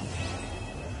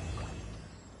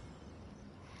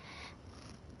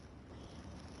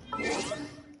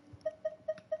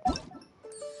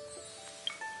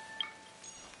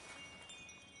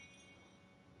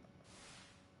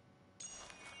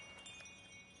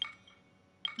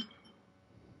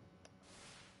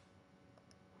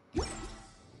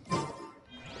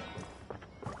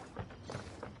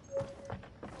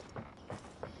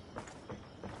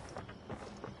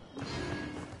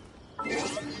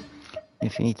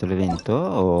 finito l'evento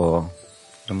o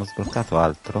abbiamo sbloccato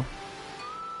altro?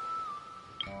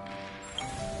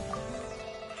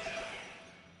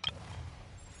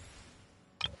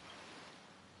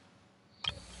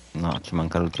 No, ci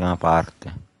manca l'ultima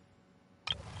parte.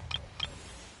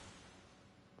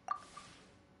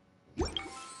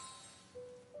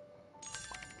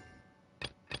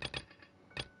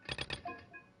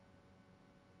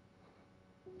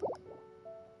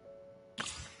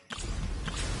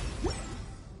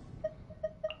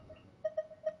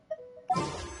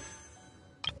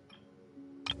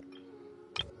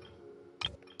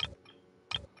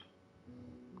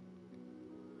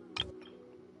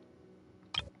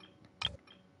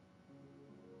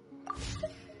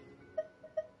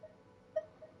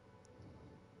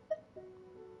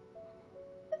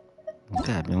 Ok,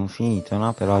 abbiamo finito,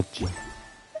 no? Per oggi.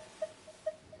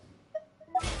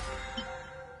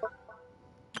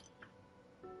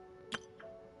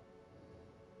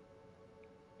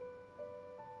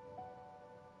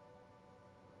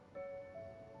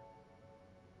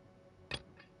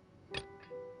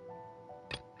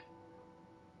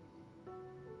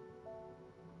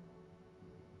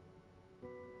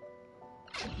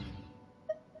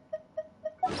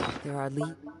 There are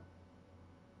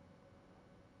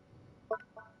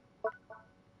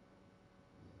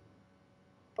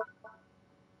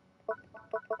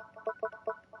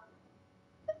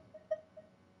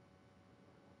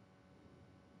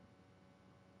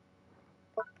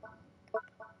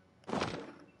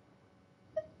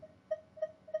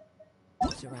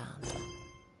around.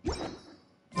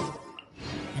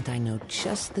 And I know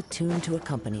just the tune to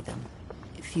accompany them,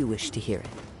 if you wish to hear it.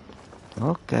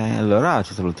 Ok, allora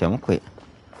ci salutiamo qui.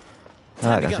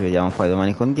 Raga, ci vediamo poi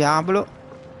domani con Diablo.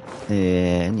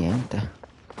 E niente.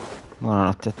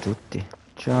 Buonanotte a tutti.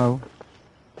 Ciao.